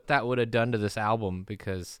Cat. What that would have done to this album,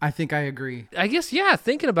 because I think I agree. I guess,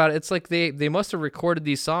 thinking about it, it's like they must have recorded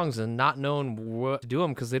these songs and not known what to do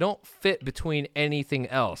them because they don't fit between anything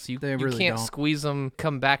else. You really can't don't. squeeze them,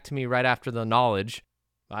 Come Back to Me right after the Knowledge.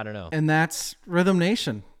 I don't know. And that's Rhythm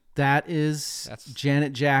Nation. That's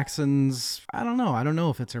Janet Jackson's, I don't know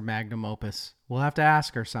if it's her magnum opus. We'll have to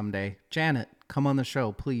ask her someday. Janet, come on the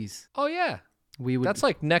show, please. Oh, yeah. We would. That's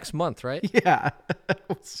like next month, right? Yeah.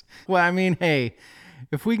 Well, I mean, hey,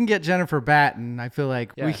 if we can get Jennifer Batten, I feel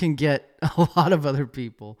like we can get a lot of other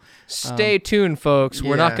people. Stay tuned, folks.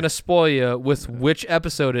 We're not going to spoil you with which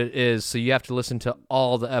episode it is, so you have to listen to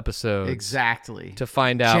all the episodes. Exactly. To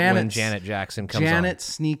find out when Janet Jackson comes on. Janet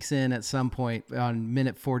sneaks in at some point on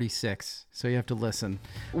minute 46, so you have to listen.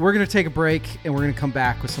 We're going to take a break, and we're going to come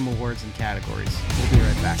back with some awards and categories. We'll be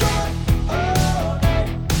right back.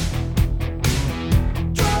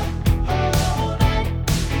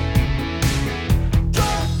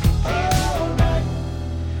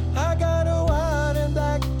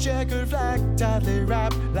 Checkered flag tightly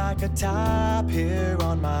wrapped like a top here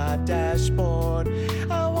on my dashboard.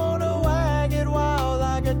 I wanna wag it wild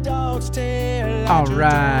like a dog's tail. All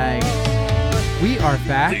right, we are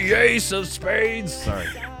back. The Ace of Spades. Sorry.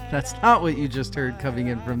 That's not what you just heard coming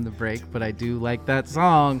in from the break, but I do like that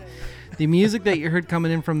song. The music that you heard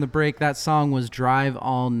coming in from the break, that song was Drive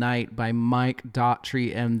All Night by Mike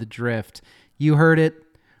Daughtry and The Drift. You heard it.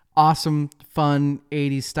 Awesome, fun,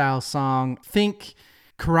 80s style song. Think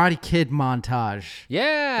Karate Kid montage.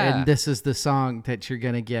 Yeah. And this is the song that you're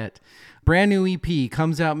going to get. Brand new EP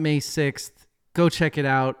comes out May 6th. Go check it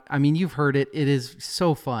out. I mean, you've heard it. It is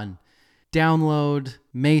so fun. Download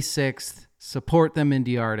May 6th. Support them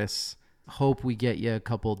indie artists. Hope we get you a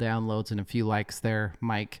couple downloads and a few likes there,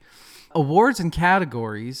 Mike. Awards and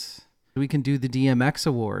categories. We can do the DMX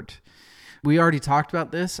award. We already talked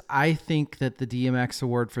about this. I think that the DMX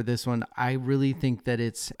award for this one, I really think that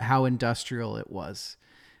it's how industrial it was.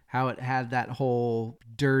 How it had that whole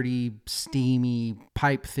dirty, steamy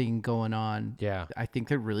pipe thing going on. Yeah. I think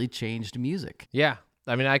that really changed music. Yeah.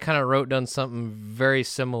 I mean, I kind of wrote down something very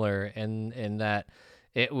similar in that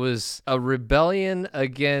it was a rebellion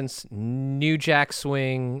against New Jack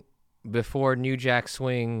Swing before New Jack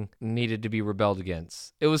Swing needed to be rebelled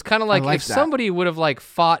against. It was kind of like if somebody would have like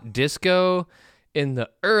fought disco in the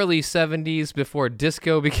early 70s before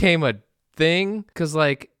disco became a thing, because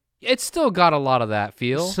like it's still got a lot of that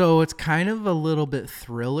feel. So it's kind of a little bit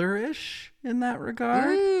thriller-ish in that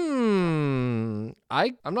regard. I'm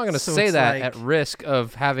not going to say that at risk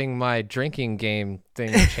of having my drinking game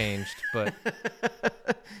thing changed, but...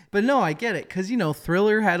 But no, I get it. Because, you know,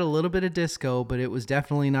 Thriller had a little bit of disco, but it was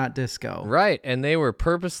definitely not disco. Right. And they were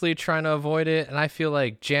purposely trying to avoid it. And I feel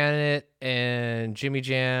like Janet and Jimmy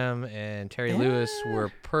Jam and Terry Lewis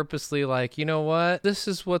were purposely like, you know what? This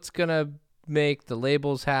is what's going to make the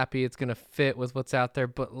labels happy. It's going to fit with what's out there.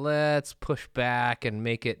 But let's push back and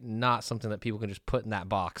make it not something that people can just put in that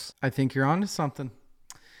box. I think you're onto something.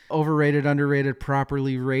 Overrated, underrated,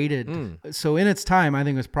 properly rated. So in its time, I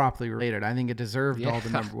think it was properly rated. I think it deserved all the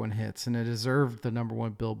number one hits, and it deserved the number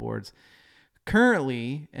one billboards.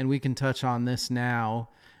 Currently, and we can touch on this now,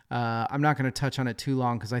 I'm not going to touch on it too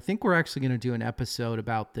long because I think we're actually going to do an episode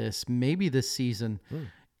about this maybe this season.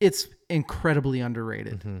 It's incredibly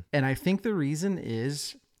underrated. And I think the reason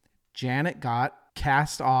is Janet got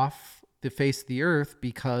cast off the face of the earth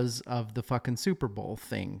because of the fucking Super Bowl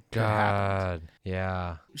thing. God,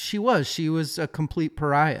 yeah. She was a complete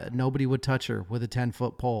pariah. Nobody would touch her with a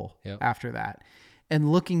 10-foot pole after that.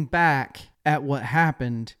 And looking back at what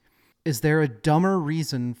happened, is there a dumber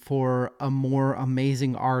reason for a more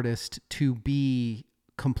amazing artist to be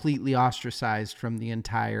completely ostracized from the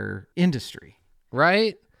entire industry?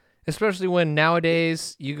 Right? Especially when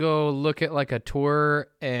nowadays you go look at like a tour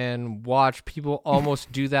and watch people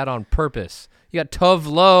almost do that on purpose. You got Tove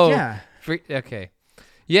Lo. Yeah. Okay.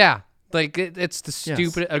 Yeah. Like it's the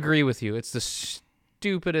stupid. Agree with you. It's the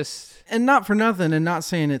stupidest. And not for nothing, and not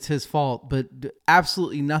saying it's his fault, but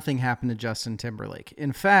absolutely nothing happened to Justin Timberlake.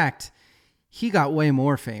 In fact, he got way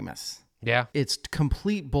more famous. Yeah. It's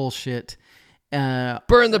complete bullshit.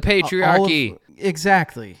 Burn the patriarchy.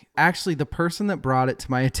 Exactly. Actually, the person that brought it to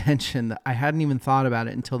my attention, I hadn't even thought about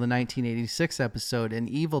it until the 1986 episode, and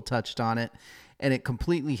Evil touched on it, and it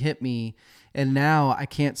completely hit me. And now I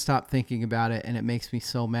can't stop thinking about it, and it makes me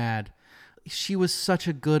so mad. She was such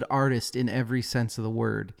a good artist in every sense of the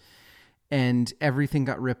word, and everything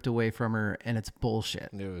got ripped away from her, and it's bullshit.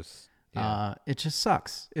 It was. It just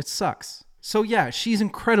sucks. It sucks. So yeah, she's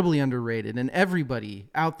incredibly underrated, and everybody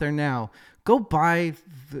out there now, go buy.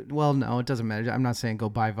 Well, no, it doesn't matter. I'm not saying go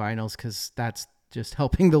buy vinyls because that's just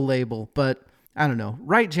helping the label. But I don't know.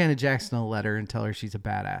 Write Janet Jackson a letter and tell her she's a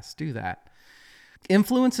badass. Do that.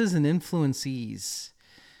 Influences and influencees.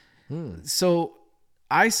 So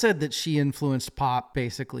I said that she influenced pop.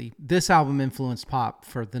 Basically, this album influenced pop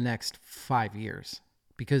for the next 5 years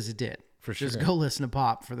because it did. For sure. Just go listen to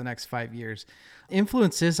pop for the next 5 years.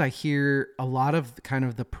 Influences, I hear a lot of kind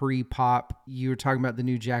of the pre-pop. You were talking about the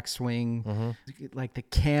New Jack Swing, like the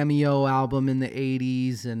Cameo album in the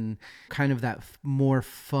 80s, and kind of that more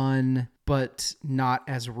fun, but not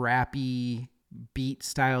as rappy beat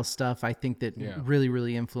style stuff. I think that really,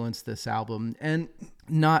 really influenced this album. And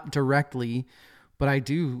not directly, but I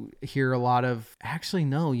do hear a lot of, actually,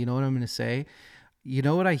 no, you know what I'm going to say? You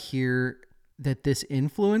know what I hear that this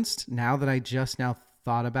influenced, now that I just now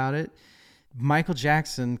thought about it? Michael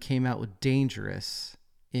Jackson came out with Dangerous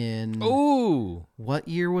in... Ooh! What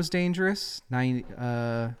year was Dangerous?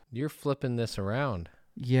 You're flipping this around.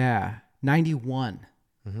 Yeah, 91.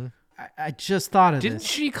 I just thought of Didn't this.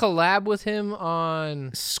 she collab with him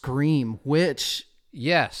on... Scream, which...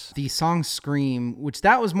 Yes. The song Scream, which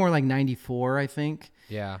that was more like 94, I think.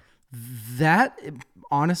 Yeah. That,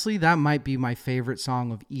 honestly, that might be my favorite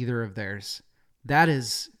song of either of theirs. That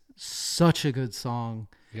is such a good song.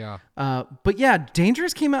 Yeah. But yeah,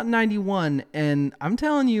 Dangerous came out in 91, and I'm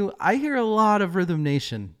telling you, I hear a lot of Rhythm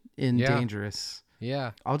Nation in Dangerous.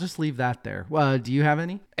 Yeah. I'll just leave that there. Do you have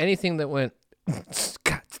any? Anything that went...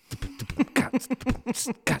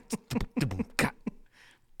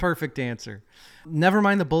 Perfect answer. Never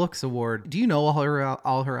mind the Bullocks Award. Do you know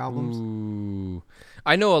all her albums? Ooh.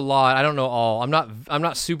 I know a lot. I don't know all. I'm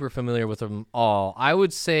not super familiar with them all. I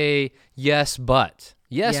would say yes, but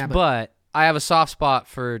I have a soft spot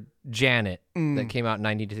for Janet that came out in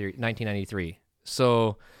 1993.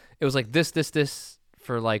 So it was like this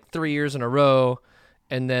for like 3 years in a row.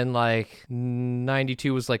 And then like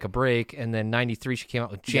 92 was like a break. And then 93 she came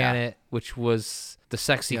out with Janet, which was the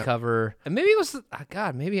sexy cover. And maybe it was,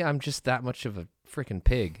 maybe I'm just that much of a freaking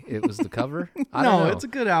pig. It was the cover. I don't know. It's a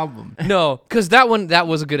good album. No, because that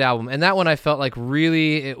was a good album. And that one I felt like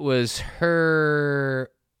really it was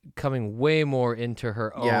her coming way more into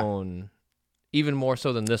her own, even more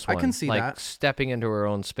so than this one. I can see like that. Stepping into her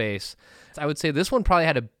own space. I would say this one probably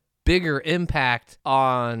had a bigger impact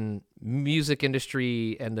on music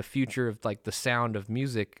industry and the future of like the sound of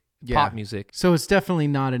music, pop music. So it's definitely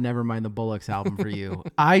not a Nevermind the Bullocks album for you.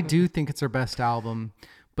 I do think it's her best album,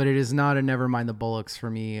 but it is not a Nevermind the Bullocks for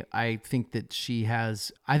me. I think she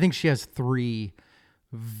has 3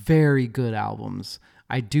 very good albums.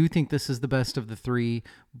 I do think this is the best of the 3,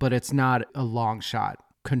 but it's not a long shot.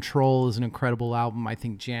 Control is an incredible album. I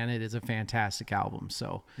think Janet is a fantastic album.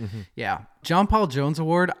 So yeah. John Paul Jones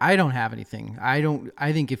Award, I don't have anything.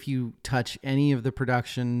 I think if you touch any of the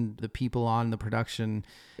production, the people on the production,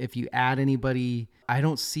 if you add anybody, I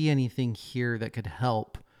don't see anything here that could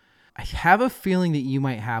help. I have a feeling that you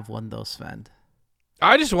might have one though, Svend.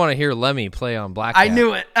 I just want to hear Lemmy play on Black Cat. I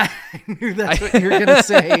knew it. I knew that's what you were gonna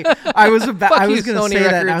say. I was going to say Sony that.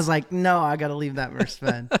 Records. And I was like, no, I got to leave that for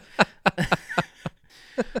Svend.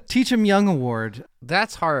 Teach 'em Young Award.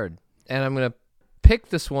 That's hard. And I'm going to pick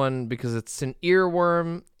this one because it's an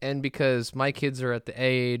earworm and because my kids are at the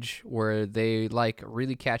age where they like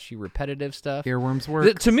really catchy, repetitive stuff. Earworms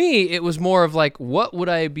work. To me, it was more of like, what would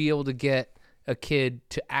I be able to get a kid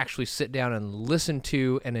to actually sit down and listen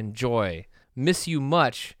to and enjoy? Miss You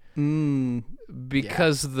Much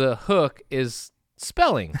because the hook is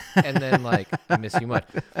spelling and then like Miss You Much.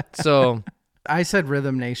 So I said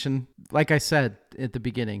Rhythm Nation. Like I said at the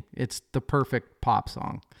beginning, it's the perfect pop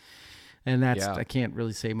song. And that's, I can't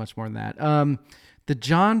really say much more than that. The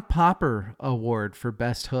John Popper Award for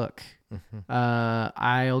Best Hook.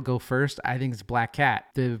 I'll go first. I think it's Black Cat.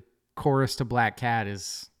 The chorus to Black Cat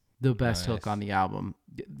is the best hook on the album.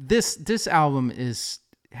 This album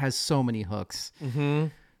has so many hooks.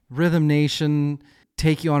 Rhythm Nation,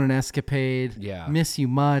 Take You on an Escapade, Miss You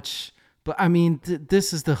Much. But I mean,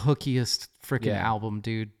 this is the hookiest freaking album,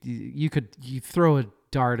 dude. You throw a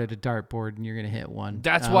dart at a dartboard and you're gonna hit one.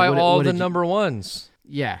 That's why all the number ones.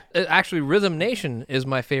 Yeah. Actually, Rhythm Nation is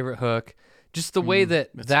my favorite hook. Just the way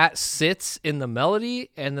that sits in the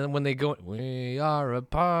melody, and then when they go, we are a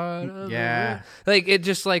part of the like it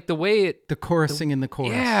just like the way it the chorusing in the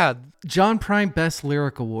chorus. Yeah. John Prine Best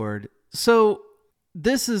Lyric Award. So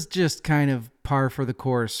this is just kind of par for the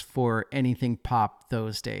course for anything pop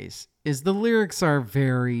those days. Is the lyrics are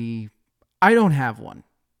very, I don't have one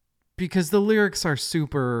because the lyrics are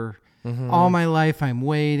super all my life I'm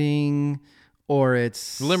waiting, or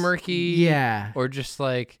it's limericky. Yeah. Or just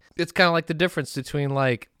like, it's kind of like the difference between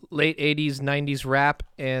like late 80s, 90s rap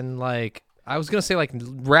and like, I was going to say like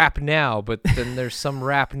rap now, but then there's some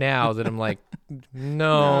rap now that I'm like,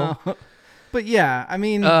 no. But yeah, I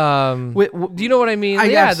mean, do you know what I mean?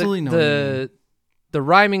 I absolutely know what you mean. The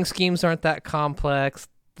rhyming schemes aren't that complex.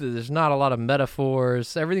 There's not a lot of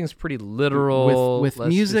metaphors. Everything's pretty literal. With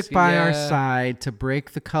music by our side to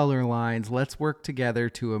break the color lines, let's work together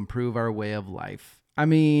to improve our way of life. I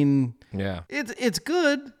mean, it's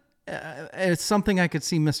good. It's something I could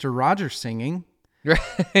see Mr. Rogers singing.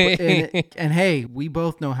 Right. And hey, we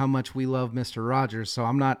both know how much we love Mr. Rogers, so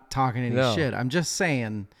I'm not talking any shit. I'm just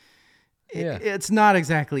saying it's not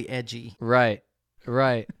exactly edgy. Right.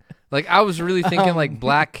 Like, I was really thinking, like,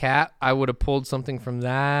 Black Cat, I would have pulled something from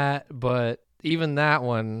that, but even that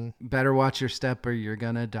one... Better watch your step or you're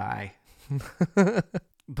gonna die.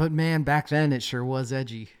 But, man, back then, it sure was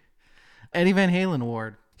edgy. Eddie Van Halen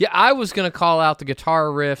Award. Yeah, I was gonna call out the guitar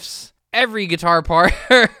riffs, every guitar part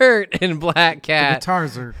in Black Cat. The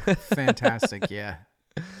guitars are fantastic, yeah.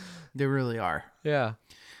 They really are. Yeah.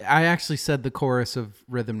 I actually said the chorus of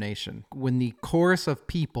Rhythm Nation. When the chorus of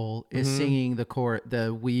people is singing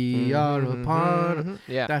the we are a part,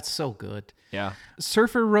 that's so good. Yeah.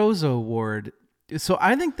 Surfer Rosa Award. So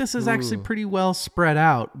I think this is actually pretty well spread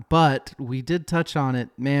out, but we did touch on it.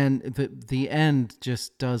 Man, the end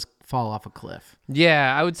just does fall off a cliff.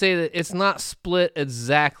 Yeah, I would say that it's not split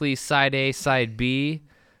exactly side A, side B,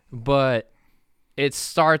 but it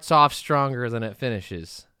starts off stronger than it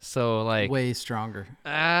finishes. So like way stronger.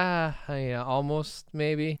 Yeah, almost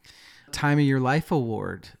maybe. Time of Your Life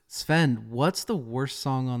award. Svend, what's the worst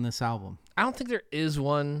song on this album? I don't think there is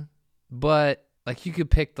one, but like you could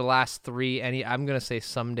pick the last three. I'm gonna say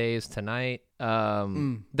Some Days Tonight.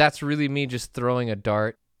 That's really me just throwing a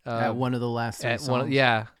dart At one of the last three songs.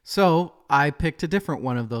 Yeah. So I picked a different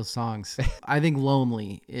one of those songs. I think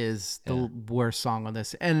Lonely is the worst song on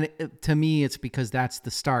this. And to me, it's because that's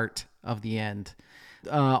the start of the end.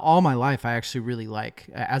 All My Life, I actually really like.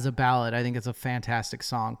 As a ballad, I think it's a fantastic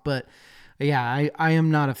song. But yeah, I am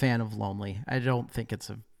not a fan of Lonely. I don't think it's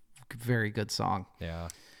a very good song. Yeah.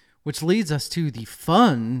 Which leads us to the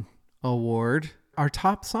fun award, our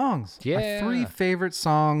top songs. Yeah. Our 3 favorite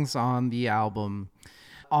songs on the album.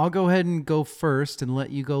 I'll go ahead and go first and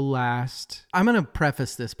let you go last. I'm going to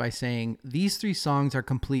preface this by saying these 3 songs are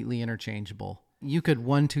completely interchangeable. You could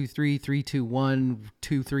 1, 2, 3, 3, 2, 1,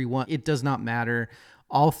 2, 3, 1. It does not matter.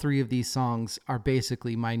 All 3 of these songs are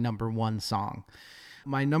basically my number 1 song.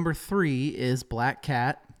 My number 3 is Black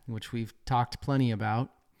Cat, which we've talked plenty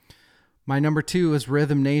about. My number 2 is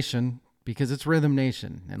Rhythm Nation, because it's Rhythm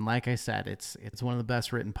Nation. And like I said, it's one of the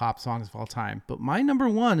best written pop songs of all time. But my number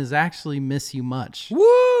 1 is actually Miss You Much.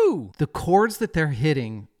 Woo! The chords that they're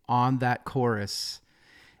hitting on that chorus,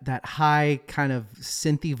 that high kind of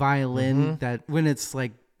synthy violin, that when it's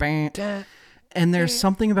like bang, and there's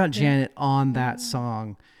something about Janet on that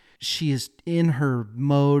song. She is in her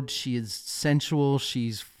mode. She is sensual.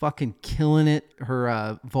 She's fucking killing it.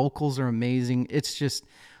 Her vocals are amazing. It's just,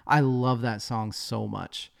 I love that song so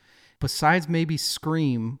much. Besides maybe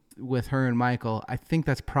Scream with her and Michael, I think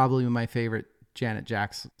that's probably my favorite Janet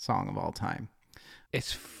Jackson song of all time.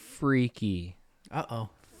 It's freaky. Uh-oh.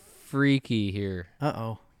 Freaky here.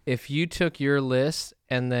 Uh-oh. If you took your list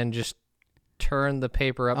and then just turned the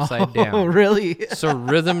paper upside down. Oh, really? So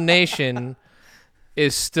Rhythm Nation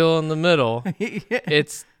is still in the middle.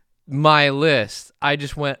 It's my list. I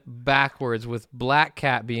just went backwards with Black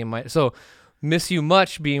Cat being my... So Miss You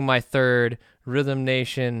Much being my third, Rhythm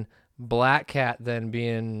Nation, Black Cat then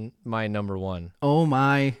being my number 1. Oh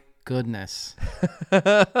my goodness.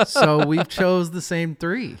 So we've chose the same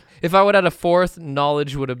 3. If I would have had a fourth,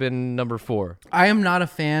 Knowledge would have been number 4. I am not a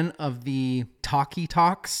fan of the talky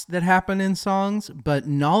talks that happen in songs, but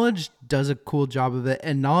Knowledge does a cool job of it,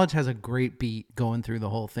 and Knowledge has a great beat going through the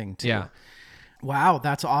whole thing too. Yeah. Wow,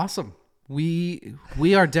 that's awesome. We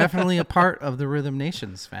are definitely a part of the Rhythm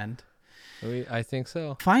Nation, Svend. I think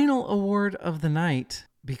so. Final award of the night,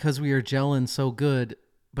 because we are gelling so good.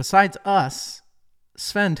 Besides us,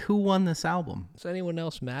 Svend, who won this album? Does anyone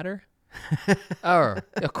else matter? Oh,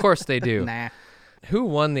 of course they do. Nah. Who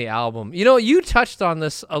won the album? You know, you touched on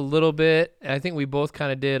this a little bit, and I think we both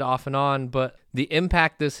kind of did off and on, but the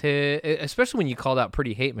impact this hit, especially when you called out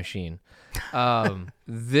Pretty Hate Machine,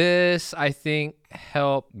 this, I think,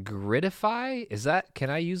 helped grittify. Can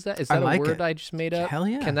I use that? Is that like a word it. I just made up? Hell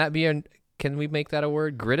yeah. Can we make that a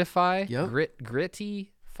word? Grittify? Yep.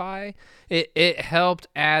 Grittify? It helped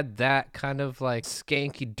add that kind of like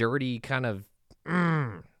skanky, dirty kind of,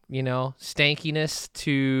 stankiness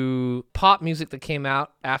to pop music that came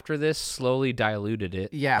out after this, slowly diluted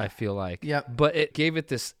it. Yeah. I feel like. Yep. But it gave it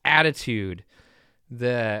this attitude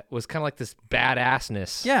that was kind of like this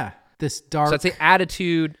badassness. Yeah. This dark. So I'd say the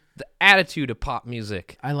attitude of pop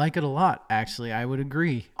music. I like it a lot, actually. I would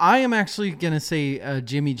agree. I am actually going to say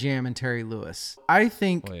Jimmy Jam and Terry Lewis. I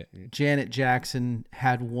think Janet Jackson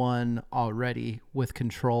had won already with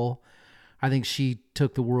Control. I think she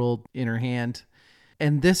took the world in her hand.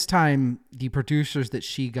 And this time, the producers that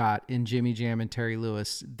she got in Jimmy Jam and Terry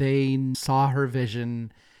Lewis, they saw her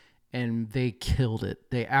vision and they killed it.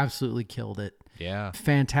 They absolutely killed it. Yeah.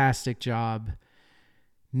 Fantastic job.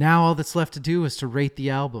 Now all that's left to do is to rate the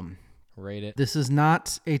album. Rate it. This is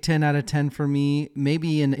not a 10 out of 10 for me.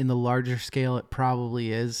 Maybe in the larger scale, it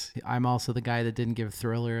probably is. I'm also the guy that didn't give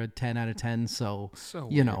Thriller a 10 out of 10. So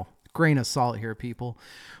you know, grain of salt here, people.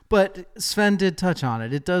 But Svend did touch on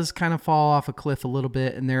it. It does kind of fall off a cliff a little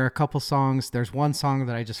bit. And there are a couple songs. There's one song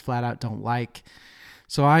that I just flat out don't like.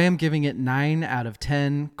 So I am giving it 9 out of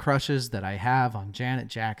 10 crushes that I have on Janet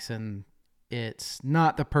Jackson. It's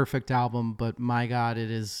not the perfect album, but my God,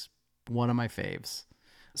 it is one of my faves.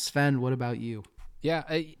 Svend, what about you? Yeah,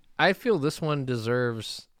 I feel this one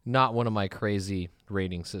deserves not one of my crazy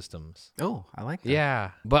rating systems. Oh, I like that.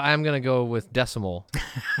 Yeah, but I'm going to go with decimal.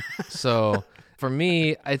 So for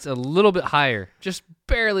me, it's a little bit higher, just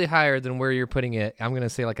barely higher than where you're putting it. I'm going to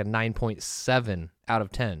say like a 9.7 out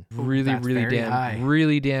of 10.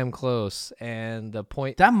 Really damn close. And the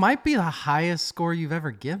point... That might be the highest score you've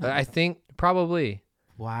ever given. I think probably.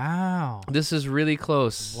 Wow. This is really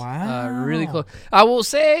close. Wow. Really close. I will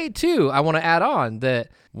say, too, I want to add on that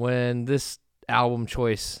when this album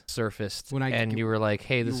choice surfaced and you were like,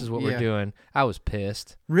 hey, this is what we're doing, I was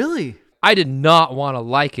pissed. Really? I did not want to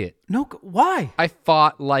like it. No, why? I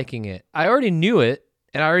fought liking it. I already knew it,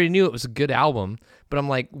 and I already knew it was a good album, but I'm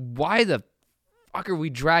like, why the fuck are we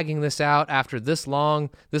dragging this out after this long?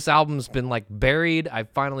 This album's been like buried. I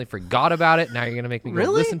finally forgot about it. Now you're going to make me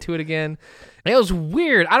go listen to it again. And it was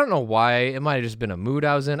weird. I don't know why. It might have just been a mood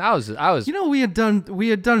I was in. I was. You know, we had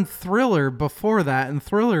done Thriller before that, and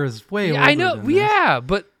Thriller is way older I know. than this. Yeah,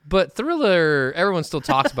 but Thriller, everyone still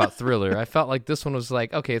talks about Thriller. I felt like this one was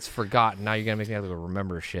like, okay, it's forgotten. Now you're going to make me have to go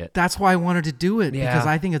remember shit. That's why I wanted to do it, because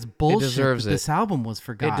I think it's bullshit. It deserves that this album was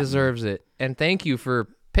forgotten. It deserves it. And thank you for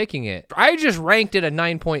picking it. I just ranked it a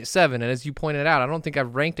 9.7, and as you pointed out, I don't think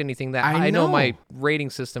I've ranked anything that I know my rating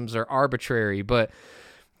systems are arbitrary, but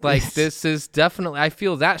like this is definitely, I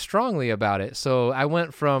feel that strongly about it. So I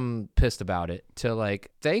went from pissed about it to like,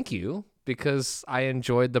 thank you, because I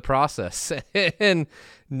enjoyed the process. And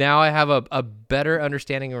now I have a better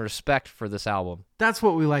understanding and respect for this album. That's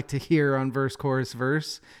what we like to hear on Verse, Chorus,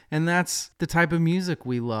 Verse. And that's the type of music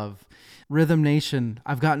we love. Rhythm Nation.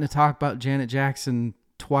 I've gotten to talk about Janet Jackson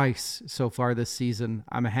twice so far this season.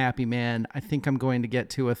 I'm a happy man. I think I'm going to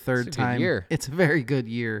get to a third time. Good year. It's a very good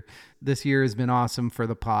year. This year has been awesome for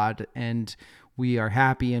the pod, and we are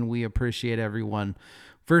happy and we appreciate everyone.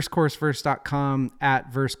 VerseChorusVerse.com,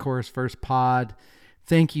 at VerseChorusVersePod.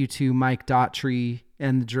 Thank you to Mike Daughtry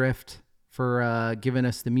and The Drift for giving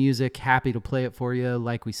us the music. Happy to play it for you.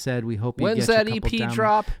 Like we said, we hope you When's get that a couple EP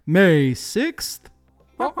drop? May 6th.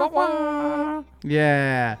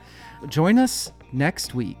 Yeah. Join us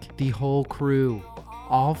next week. The whole crew,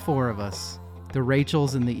 all four of us, the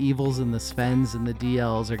Rachels and the Evils and the Svens and the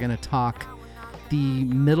DLs are going to talk the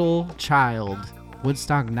middle child,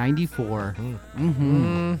 Woodstock 94.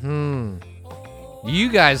 You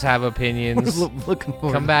guys have opinions. Looking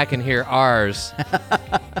forward. Come back and hear ours.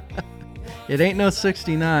 It ain't no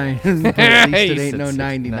 69, but at least it ain't no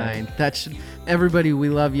 99. 69. Everybody, we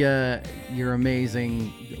love you. You're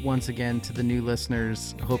amazing. Once again, to the new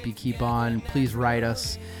listeners, hope you keep on. Please write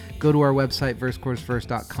us. Go to our website,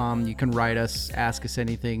 versechorusverse.com. You can write us, ask us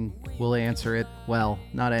anything. We'll answer it. Well,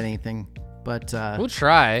 not anything, but we'll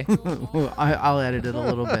try. I'll edit it a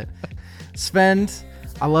little bit. Svend,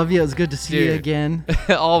 I love you. It was good to see you again.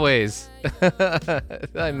 Always.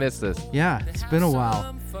 I miss this. Yeah, it's been a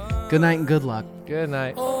while. Good night and good luck. Good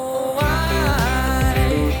night.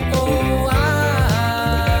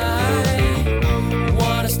 I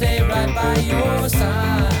wanna stay right by your side.